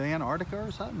going to Antarctica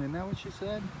or something? Isn't that what she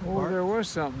said? Oh, Or- there was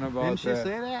something about Didn't she that.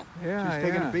 say that? Yeah, She was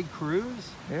taking yeah. a big cruise.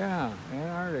 Yeah,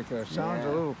 Antarctica. Sounds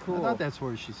Yeah. a little cool. I thought that's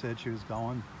where she said she was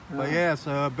going. But Yeah. yeah,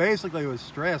 so basically it was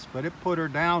stress, but it put her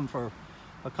down for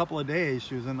a couple of days.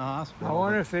 She was in the hospital. I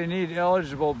wonder if they need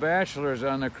eligible bachelors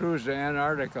on the cruise to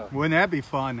Antarctica. Wouldn't that be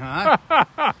fun, huh?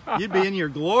 You'd be in your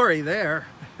glory there.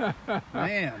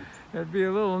 Man. It'd be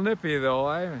a little nippy though.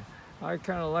 I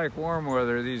kind of like warm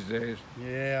weather these days.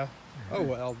 Yeah. Oh,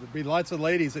 well, there'd be lots of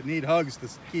ladies that need hugs to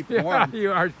keep Yeah, warm.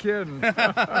 you aren't kidding. Maybe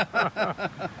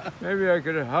I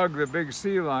could hug the big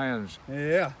sea lions.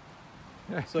 Yeah.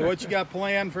 So what you got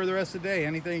planned for the rest of the day?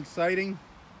 Anything exciting?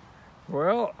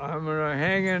 Well, I'm going to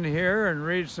hang in here and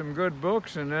read some good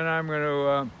books, and then I'm going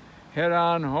to head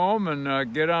on home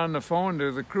and get on the phone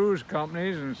to the cruise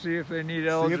companies and see if they need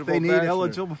eligible See if they need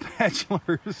bachelors. eligible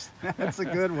bachelors. That's a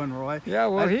good one, Roy. Yeah,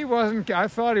 well, he wasn't. I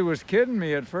thought he was kidding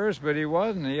me at first, but he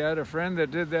wasn't. He had a friend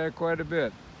that did that quite a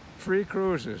bit. Free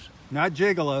cruises. Not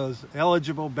gigolos,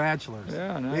 eligible bachelors.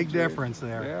 Yeah, not Big gig- difference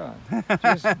there.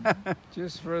 Yeah,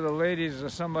 just for the ladies or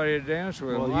somebody to dance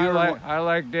with. Well, Well, I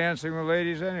like dancing with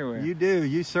ladies anyway. You do.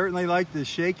 You certainly like to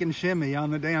shake and shimmy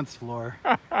on the dance floor.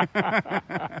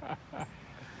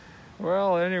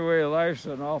 Well, anyway, life's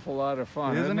an awful lot of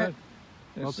fun, Isn't it?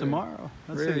 It's Well, a tomorrow.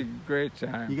 Let's really see. great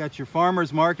time. You got your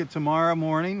farmer's market tomorrow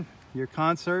morning, your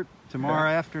concert tomorrow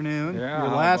afternoon. Yeah, Your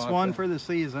how last about one that? for the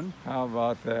season. How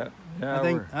about that?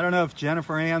 Yeah, I don't know if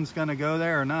Jennifer Ann's going to go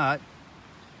there or not.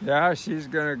 yeah, she's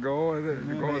gonna go with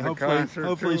it. Go to the concert.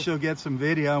 Hopefully too. she'll get some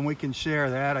video and we can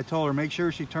share that. I told her make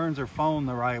sure she turns her phone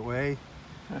the right way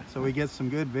so we get some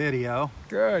good video.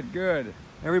 Good, good.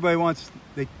 Everybody wants,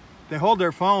 they hold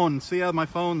their phone. See how my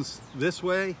phone's this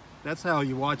way? That's how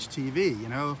you watch TV, you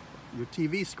know? Your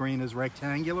TV screen is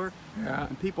rectangular. Yeah.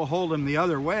 And people hold them the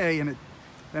other way, and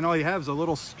then all you have is a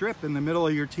little strip in the middle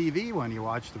of your TV when you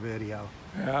watch the video.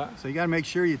 Yeah. So you got to make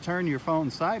sure you turn your phone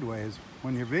sideways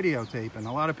when you're videotaping.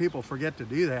 A lot of people forget to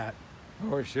do that.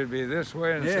 Oh, it should be this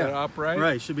way instead of upright?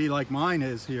 Right, should be like mine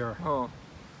is here. Oh,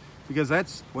 Because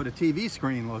that's what a TV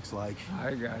screen looks like.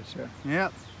 I gotcha.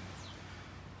 Yep.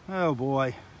 Oh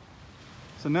boy.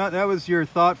 So that was your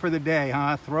thought for the day,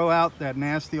 huh? Throw out that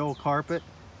nasty old carpet.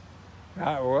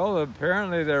 Well,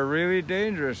 apparently they're really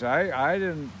dangerous. I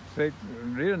didn't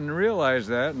realize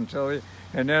that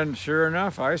and then sure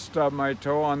enough, I stubbed my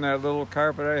toe on that little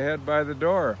carpet I had by the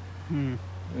door. Hmm.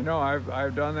 You know,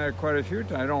 I've done that quite a few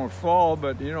times. I don't fall,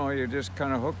 but you know, you just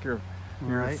kind of hook your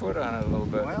Right. foot on it a little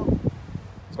bit. Well,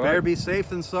 it's better be safe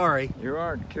than sorry. You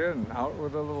aren't kidding. Out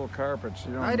with the little carpets.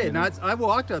 You don't I did need not. them. I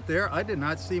walked up there. I did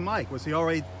not see Mike. Was he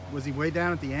already? Was he way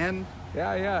down at the end?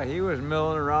 Yeah, he was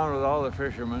milling around with all the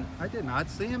fishermen. I did not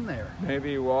see him there.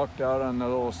 Maybe he walked out on the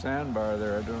little sandbar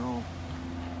there. I don't know.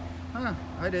 Huh?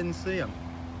 I didn't see him.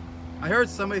 I heard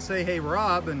somebody say, "Hey,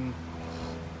 Rob," and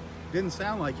didn't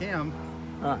sound like him.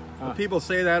 But people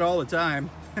say that all the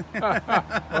time.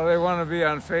 Well, they want to be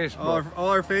on Facebook. All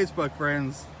our Facebook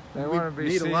friends. They We want to be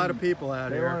meet seen. a lot of people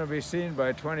out They here. want to be seen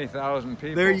by 20,000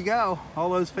 people. There you go. All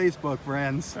those Facebook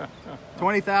friends.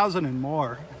 20,000 and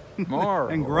more. More.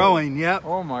 And growing. Yep.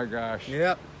 Oh my gosh.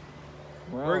 Yep.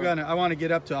 Well, I want to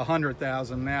get up to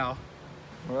 100,000 now.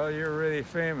 Well, you're really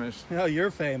famous. Oh,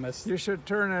 you're famous. You should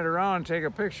turn it around and take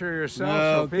a picture of yourself.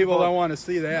 No, so people don't want to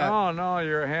see that. No,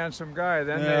 you're a handsome guy.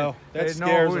 Then No, that they know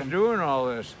scares who's them. doing all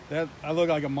this. That I look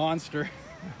like a monster.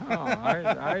 Oh,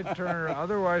 I turn.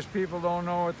 Otherwise, people don't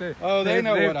know what they. Oh, they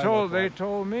know what I look They like.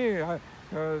 told me.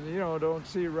 You know, don't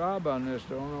see Rob on this.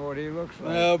 Don't know what he looks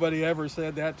like. Nobody ever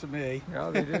said that to me. Yeah,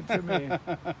 they did to me.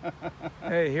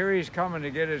 Hey, here he's coming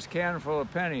to get his can full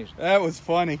of pennies. That was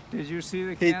funny. Did you see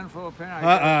the can full of pennies?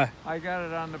 I got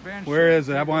it on the bench. Where is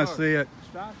it? I Take a want to look. see it.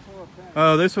 Stock full of pennies.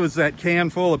 Oh, this was that can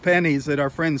full of pennies that our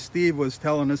friend Steve was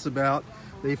telling us about.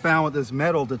 They found with this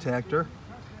metal detector.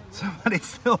 Somebody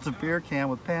filled a beer can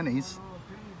with pennies,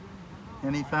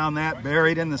 and he found that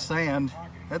buried in the sand.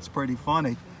 That's pretty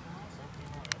funny.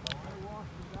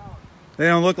 They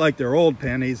don't look like they're old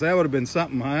pennies. That would have been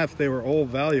something, huh, if they were old,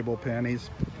 valuable pennies.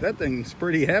 That thing's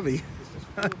pretty heavy.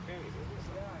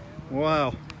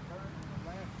 Wow.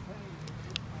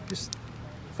 Just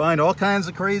find all kinds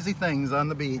of crazy things on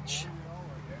the beach.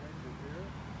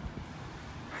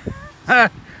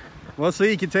 Well,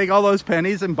 see, you can take all those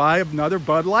pennies and buy another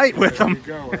Bud Light with There you them.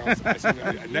 go. Or else I said,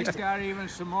 He's next time, got even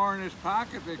some more in his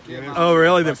pocket that came out. Oh,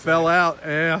 really? That fell out?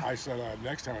 Yeah. I said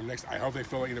next time, I hope they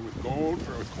fill it either with gold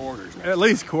or with quarters. Next At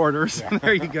least quarters.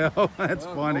 There you go. That's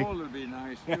Well, funny. Gold would be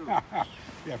nice too.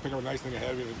 Yeah, pick up a nice thing of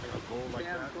heavy and pick up gold like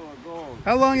Can that. full of gold.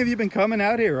 How long have you been coming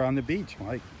out here on the beach,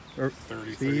 Mike? Or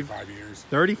 30, Steve? 35 years.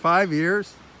 35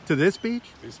 years to this beach?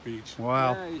 This beach.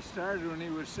 Wow. Yeah, he started when he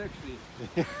was 60.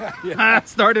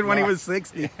 Started when he was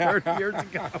 60, 30 years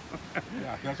ago.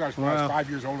 Yeah, that's why I was, I Wow. was 5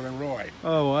 years older than Roy.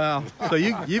 Oh, wow. So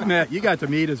you got to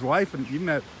meet his wife, and you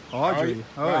met Audrey.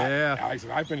 Oh, Well, yeah. Like I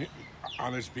said, I've been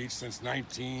on this beach since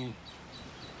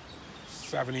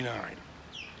 1979.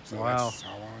 So Wow. that's,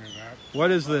 how long is that?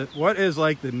 What is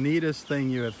like the neatest thing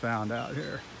you have found out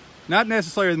here? Not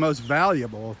necessarily the most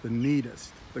valuable, the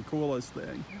neatest, the coolest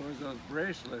thing. It was those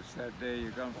bracelets that day.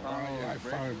 You come Well, follow yeah, those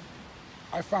bracelets.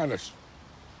 I found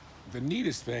the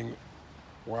neatest thing.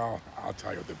 Well, I'll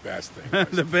tell you the best thing. Was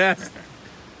The best.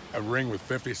 a ring with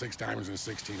 56 diamonds and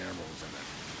 16 emeralds in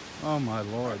it. Oh, my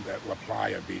Lord. At La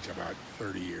Playa Beach about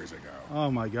 30 years ago. Oh,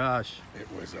 my gosh. It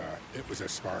was a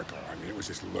sparkle. I mean, it was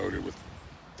just loaded with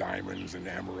diamonds and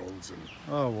emeralds, and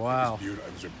Oh, wow. it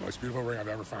was the most beautiful ring I've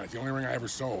ever found. It's the only ring I ever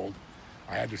sold.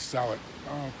 I had to sell it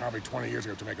probably 20 years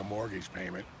ago to make a mortgage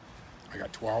payment. I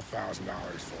got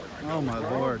 $12,000 for it. I know Oh, it my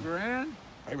was- Lord. Grand?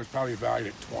 It was probably valued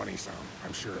at 20 some.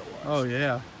 I'm sure it was. Oh,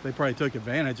 yeah. They probably took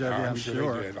advantage of you, I'm I'm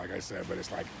sure they did, like I said. But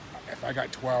it's like, if I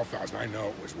got 12,000, I know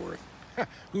it was worth.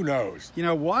 Who knows? You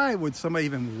know, why would somebody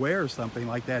even wear something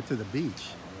like that to the beach?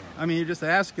 I mean, you're just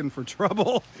asking for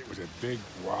trouble. It was a big,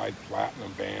 wide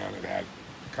platinum band. It had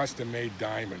custom-made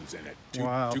diamonds in it.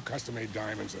 Wow. Two custom-made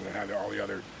diamonds, and it had all the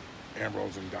other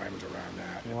emeralds and diamonds around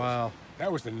that. Wow.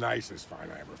 That was the nicest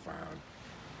find I ever found.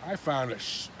 I found a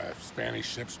Spanish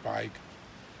ship spike.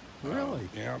 Really?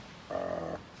 Yeah.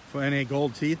 For any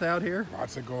gold teeth out here?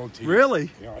 Lots of gold teeth. Really?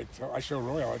 You know, I show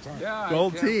Roy all the time. Yeah,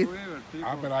 Gold I can't teeth. believe it. People,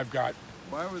 I bet I've got,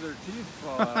 why would their teeth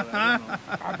fall out? I don't know.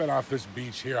 I bet off this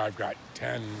beach here I've got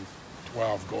 10,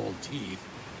 12 gold teeth,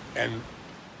 and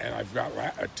I've got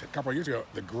a couple of years ago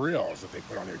the grills that they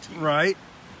put on their teeth. Right.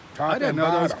 Top I didn't and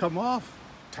know those bottom. come off.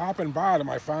 Top and bottom.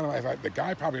 I found them. I thought the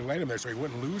guy probably laid them there so he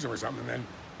wouldn't lose them or something, and then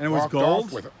And it was walked gold?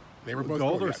 off with them. They were both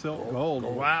Gold or yeah, silver? Gold.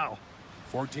 Wow.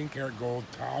 14 karat gold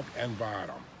top and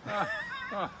bottom.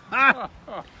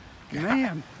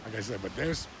 Man. Like I said, but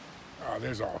there's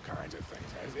all kinds of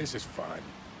things. It's just fun.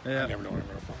 Yeah. I never know what I'm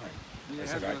going to find. You I had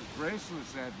said, those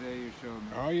bracelets that day you showed me.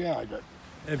 oh yeah, I got.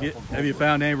 Have you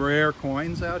found any rare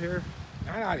coins out here?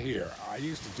 Not out here. I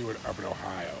used to do it up in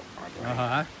Ohio on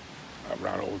Uh-huh.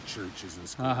 around old churches and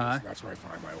schools. Uh-huh. That's where I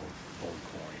find my old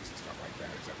coins and stuff like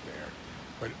that. Is up there.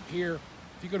 But here,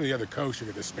 if you go to the other coast, you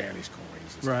get the Spanish coins. And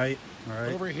stuff. Right.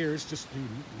 Right. Over here, it's just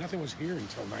nothing was here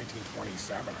until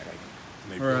 1927, I think.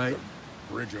 And they built Right.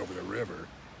 the bridge over the river.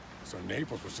 So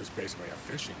Naples was just basically a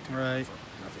fishing town. Right.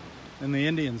 For nothing. And the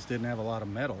Indians didn't have a lot of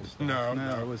metals. No,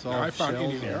 It was all I found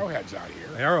shells Indian and arrowheads out here.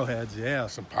 arrowheads. Yeah.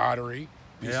 Some pottery,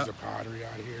 pieces Yeah. of pottery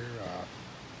out here.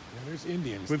 There's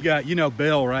Indians. We've got,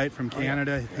 Bill, right, from Oh, yeah,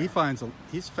 Canada. yeah.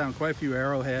 He's found quite a few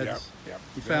arrowheads. Yep, yep.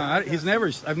 He found.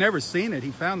 I've never seen it.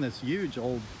 He found this huge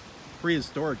old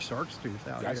prehistoric shark's tooth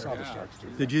out Yeah, I here. saw the sharks too.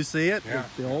 Did you see it? Yeah.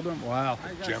 The old one? Wow.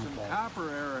 I got Gem some ball. copper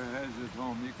arrowheads at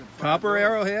home. You could find Copper those.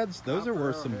 arrowheads? Those are Copper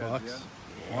worth some arrowheads, bucks.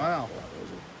 yeah. Wow. Yeah,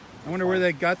 those are I wonder where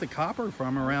they got the copper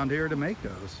from around here to make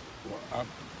those. Well,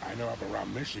 I know up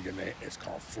around Michigan, it's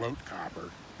called float copper.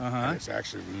 Uh-huh. And it's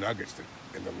actually nuggets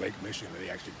in the Lake Michigan.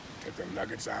 They actually took the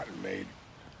nuggets out and made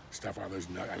stuff out of those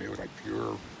nuggets. I mean, it was like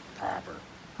pure copper.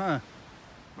 Huh.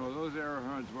 Well, those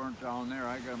arrowheads weren't down there.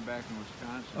 I got them back in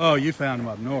Wisconsin. Oh, you found them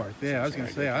up north. Yeah, I was going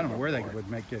to say, I don't know up where they north.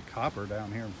 would get copper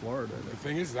down here in Florida. The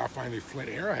thing is, I'll find these flint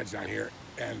arrowheads down here,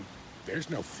 and there's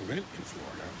no flint in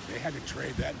Florida. They had to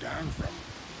trade that down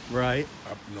from Right.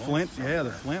 up north. Flint, yeah,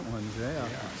 the somewhere. Flint ones, yeah. Yeah,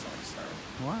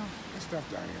 so Wow. good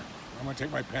stuff down here. I'm gonna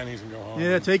take my pennies and go home.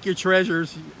 Yeah, take your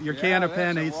treasures, your can of that's a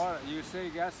pennies. lot. You say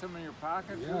you got some in your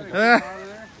pocket too? Yeah. They came out of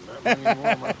there? That many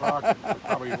more in my pocket.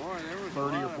 Probably Boy, there was a 30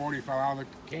 or lot of- 40 fell out of the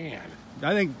can.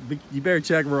 I think you better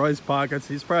check Roy's pockets.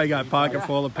 He's probably got a pocket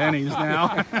full of pennies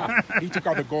now. He took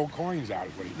all the gold coins out.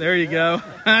 Is what he did. There you go.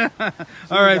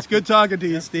 All right, it's good talking to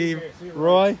you, Steve. See you,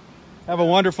 Roy, have a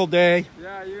wonderful day.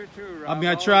 Yeah, you too, Rob. I'm gonna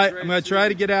Always try. great I'm gonna to try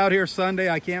see to you. get out here Sunday.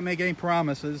 I can't make any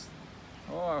promises.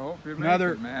 Oh, I hope you make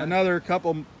Another it, man.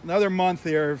 another month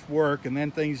here of work, and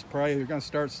then things probably are gonna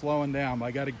start slowing down. But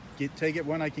I got to take it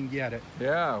when I can get it.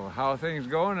 Yeah, well, how are things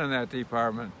going in that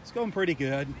department? It's going pretty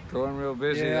good. Going real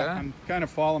busy, Yeah, huh? I'm kind of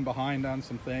falling behind on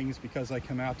some things because I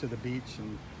come out to the beach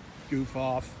and goof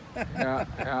off. Yeah,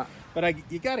 yeah. But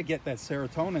you got to get that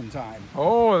serotonin time.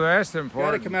 Oh, that's You got to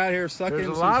important. come out here, suck There's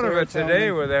in a some lot of it serotonin.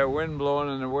 today with that wind blowing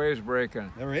and the waves breaking.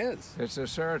 There is. It's a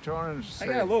serotonin. I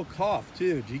got a little cough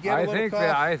too. Did you get a little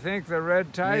cough? I think the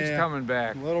red tide's Yeah. coming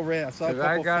back. A little red. I saw a 'Cause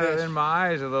couple I got fish. it in my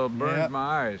eyes, a little burned Yeah.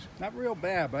 my eyes. Not real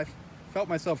bad, but I felt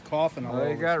myself coughing a Well,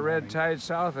 little. they got this red morning. tide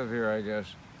south of here, I guess.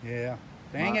 Yeah.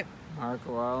 Dang it.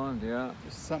 Marco Island, yeah.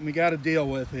 It's something we got to deal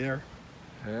with here.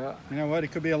 Yeah. You know what?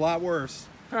 It could be a lot worse.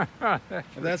 If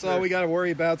that's all we got to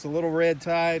worry about, it's a little red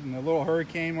tide and a little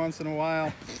hurricane once in a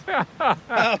while.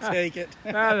 I'll take it.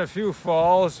 And a few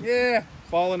falls. Yeah,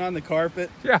 falling on the carpet.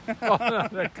 Yeah, falling on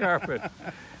the carpet.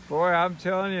 Boy, I'm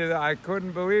telling you, I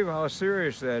couldn't believe how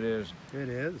serious that is. It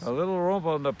is. A little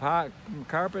rumble in the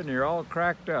carpet and you're all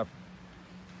cracked up.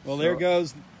 Well, there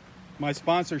goes my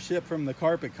sponsorship from the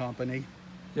carpet company.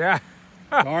 Yeah.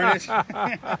 Darn it.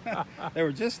 They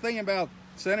were just thinking about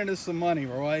sending us some money,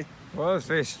 Roy. Well, if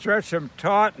they stretch them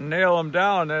taut and nail them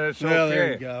down, then it's okay. Well,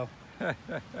 there you go.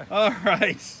 All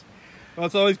right. Well,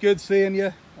 it's always good seeing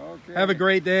you. Okay. Have a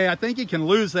great day. I think you can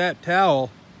lose that towel.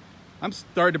 I'm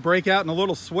starting to break out in a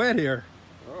little sweat here.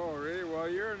 Oh, really? Well,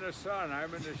 you're in the sun.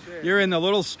 I'm in the shade. You're in the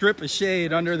little strip of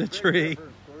shade under the Big tree.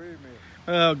 difference, believe me.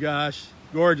 Oh, gosh.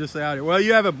 Gorgeous out here. Well,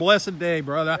 you have a blessed day,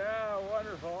 brother. Yeah,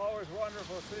 wonderful. Always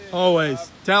wonderful seeing you. Always. Bob.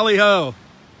 Tally ho.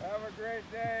 Have a great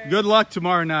day. Good luck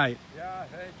tomorrow night. Yeah,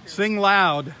 thank you. Sing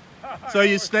loud so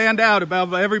you stand out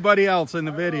above everybody else in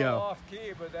the I'm a little video. off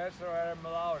key, but that's all right. I'm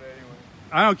allowed anyway.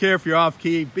 I don't care if you're off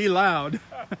key. Be loud.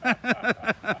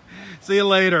 See you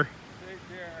later. Take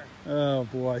care. Oh,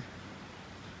 boy.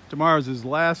 Tomorrow's his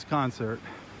last concert.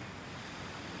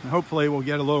 And hopefully we'll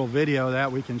get a little video of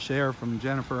that we can share from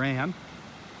Jennifer Ann.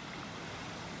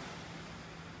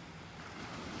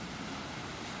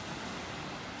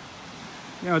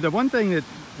 You know, the one thing that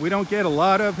we don't get a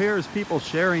lot of here is people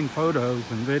sharing photos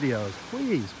and videos.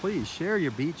 Please, please share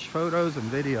your beach photos and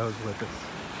videos with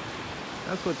us.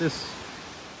 That's what this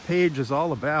page is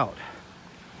all about.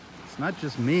 It's not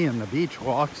just me and the beach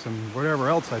walks and whatever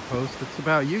else I post. It's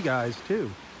about you guys too.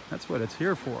 That's what it's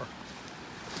here for.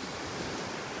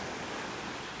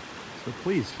 So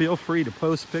please feel free to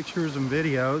post pictures and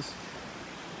videos.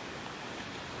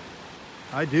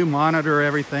 I do monitor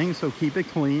everything, so keep it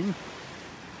clean.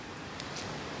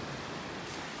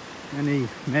 Any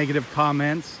negative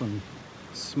comments and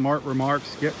smart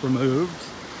remarks get removed.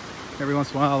 Every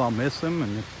once in a while I'll miss them,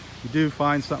 and if you do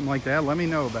find something like that, let me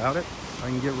know about it. I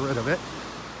can get rid of it.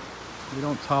 We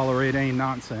don't tolerate any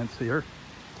nonsense here.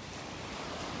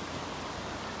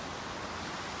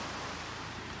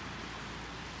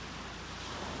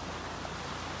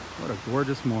 What a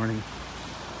gorgeous morning.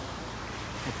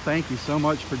 Well, thank you so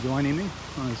much for joining me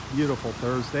on this beautiful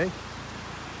Thursday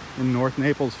in North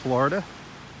Naples, Florida.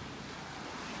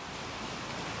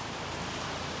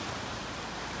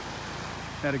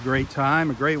 Had a great time,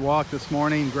 a great walk this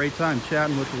morning, great time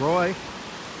chatting with Roy.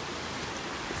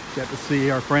 Got to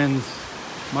see our friends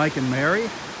Mike and Mary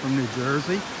from New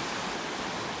Jersey.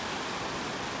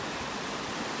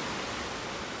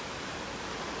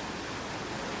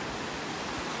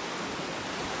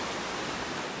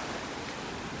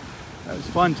 It was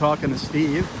fun talking to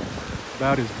Steve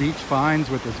about his beach finds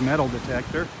with his metal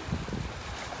detector.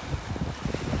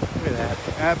 Look at that,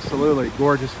 absolutely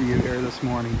gorgeous view here this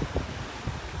morning.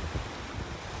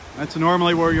 That's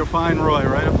normally where you'll find Roy,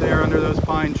 right up there under those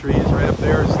pine trees. Right up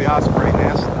there is the osprey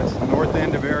nest. That's the north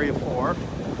end of Area 4.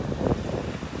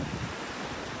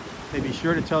 Hey, be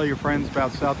sure to tell your friends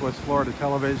about Southwest Florida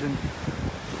Television.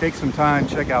 Take some time,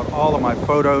 check out all of my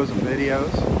photos and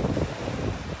videos.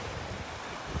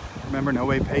 Remember,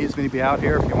 nobody pays me to be out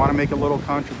here. If you want to make a little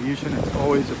contribution, it's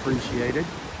always appreciated.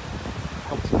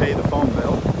 Helps pay the phone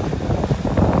bill.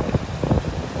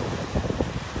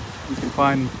 You can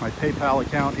find my PayPal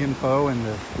account info in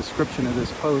the description of this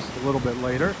post a little bit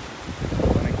later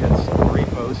when it gets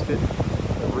reposted,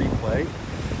 the replay.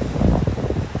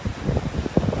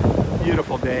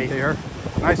 Beautiful day here.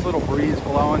 Nice little breeze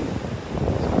blowing.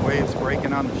 Some waves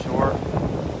breaking on the shore.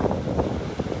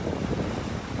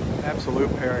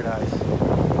 Absolute paradise.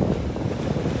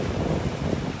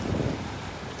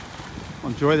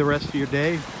 Well, enjoy the rest of your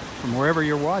day from wherever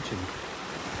you're watching.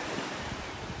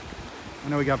 I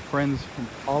know we got friends from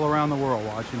all around the world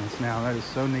watching us now. That is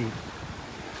so neat.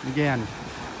 Again,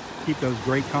 keep those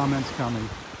great comments coming.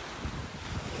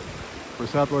 For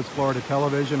Southwest Florida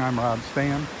Television, I'm Robb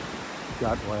Stan.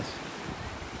 God bless.